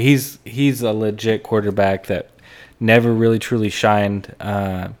he's a legit quarterback that never really truly shined.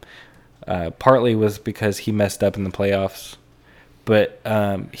 Partly was because he messed up in the playoffs, but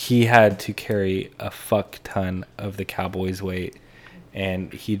he had to carry a fuck ton of the Cowboys' weight,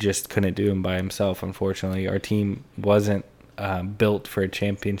 and he just couldn't do him by himself. Unfortunately, our team wasn't built for a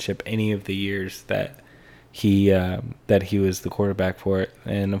championship any of the years that he was the quarterback for it.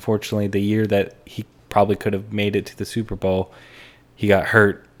 And unfortunately, the year that he probably could have made it to the Super Bowl, he got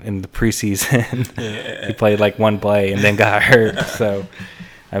hurt in the preseason. He played like one play and then got hurt. So,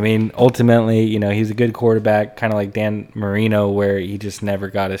 I mean, ultimately, he's a good quarterback, kind of like Dan Marino, where he just never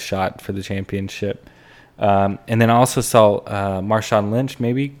got a shot for the championship. And then I also saw Marshawn Lynch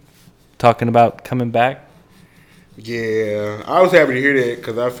maybe talking about coming back. Yeah, I was happy to hear that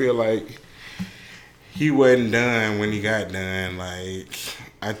because I feel like he wasn't done when he got done. Like,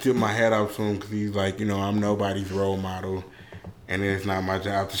 I tip my hat off to him because he's like, I'm nobody's role model, and it's not my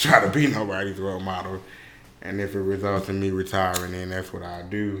job to try to be nobody's role model. And if it results in me retiring, then that's what I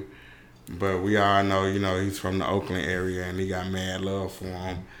do. But we all know, he's from the Oakland area, and he got mad love for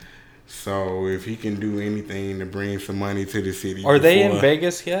him. So if he can do anything to bring some money to the city. Are they in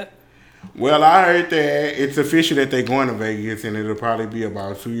Vegas yet? Well, I heard that it's official that they're going to Vegas, and it'll probably be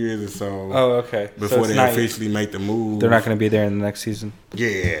about 2 years or so. Oh, okay. Before they officially make the move. They're not going to be there in the next season?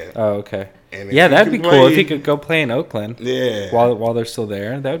 Yeah. Oh, okay. Yeah, that'd be cool if he could go play in Oakland. Yeah. While they're still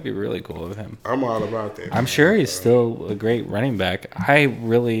there. That would be really cool of him. I'm all about that. I'm sure he's still a great running back. I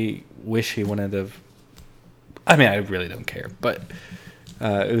really wish he wouldn't have. I mean, I really don't care, but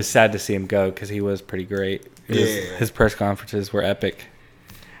it was sad to see him go because he was pretty great. His press conferences were epic.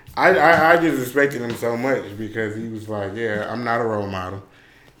 I just respected him so much because he was like, I'm not a role model.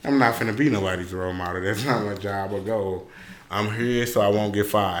 I'm not finna be nobody's role model. That's not my job or goal. I'm here so I won't get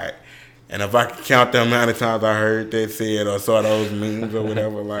fired. And if I could count the amount of times I heard that said or saw those memes or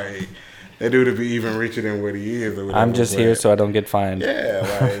whatever, like, that dude would be even richer than what he is or whatever. I'm just here so I don't get fined. Yeah,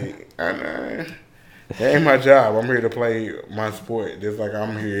 like, that ain't my job. I'm here to play my sport. Just like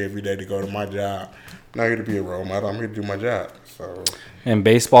I'm here every day to go to my job. I'm not here to be a role model. I'm here to do my job. So. And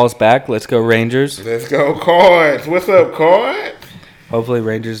baseball's back. Let's go Rangers. Let's go Cards. What's up, Cards? Hopefully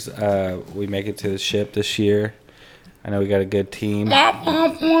Rangers, we make it to the ship this year. I know we got a good team.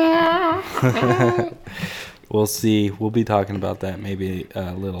 We'll see. We'll be talking about that maybe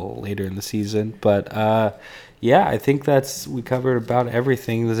a little later in the season. But, I think we covered about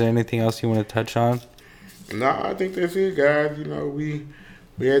everything. Is there anything else you want to touch on? No, I think that's it, guys. We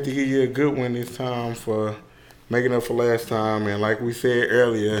had to give you a good one this time for making up for last time. And like we said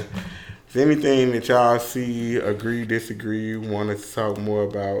earlier, if anything that y'all see, agree, disagree, want us to talk more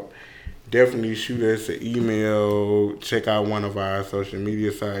about, definitely shoot us an email. Check out one of our social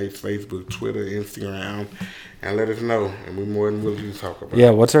media sites, Facebook, Twitter, Instagram, and let us know. And we're more than willing to talk about it.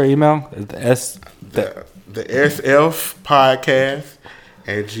 Yeah, what's our email? The SF Podcast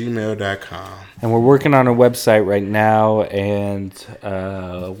 @gmail.com. And we're working on a website right now, and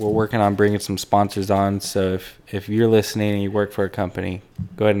we're working on bringing some sponsors on. So if you're listening and you work for a company,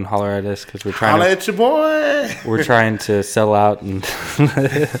 go ahead and holler at us because we're trying Holler at your boy. We're trying to sell out and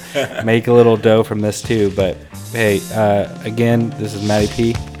make a little dough from this too. But hey, again, this is Matty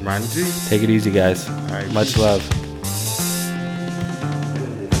P. Ronnie G. Take it easy, guys. Right. Much love.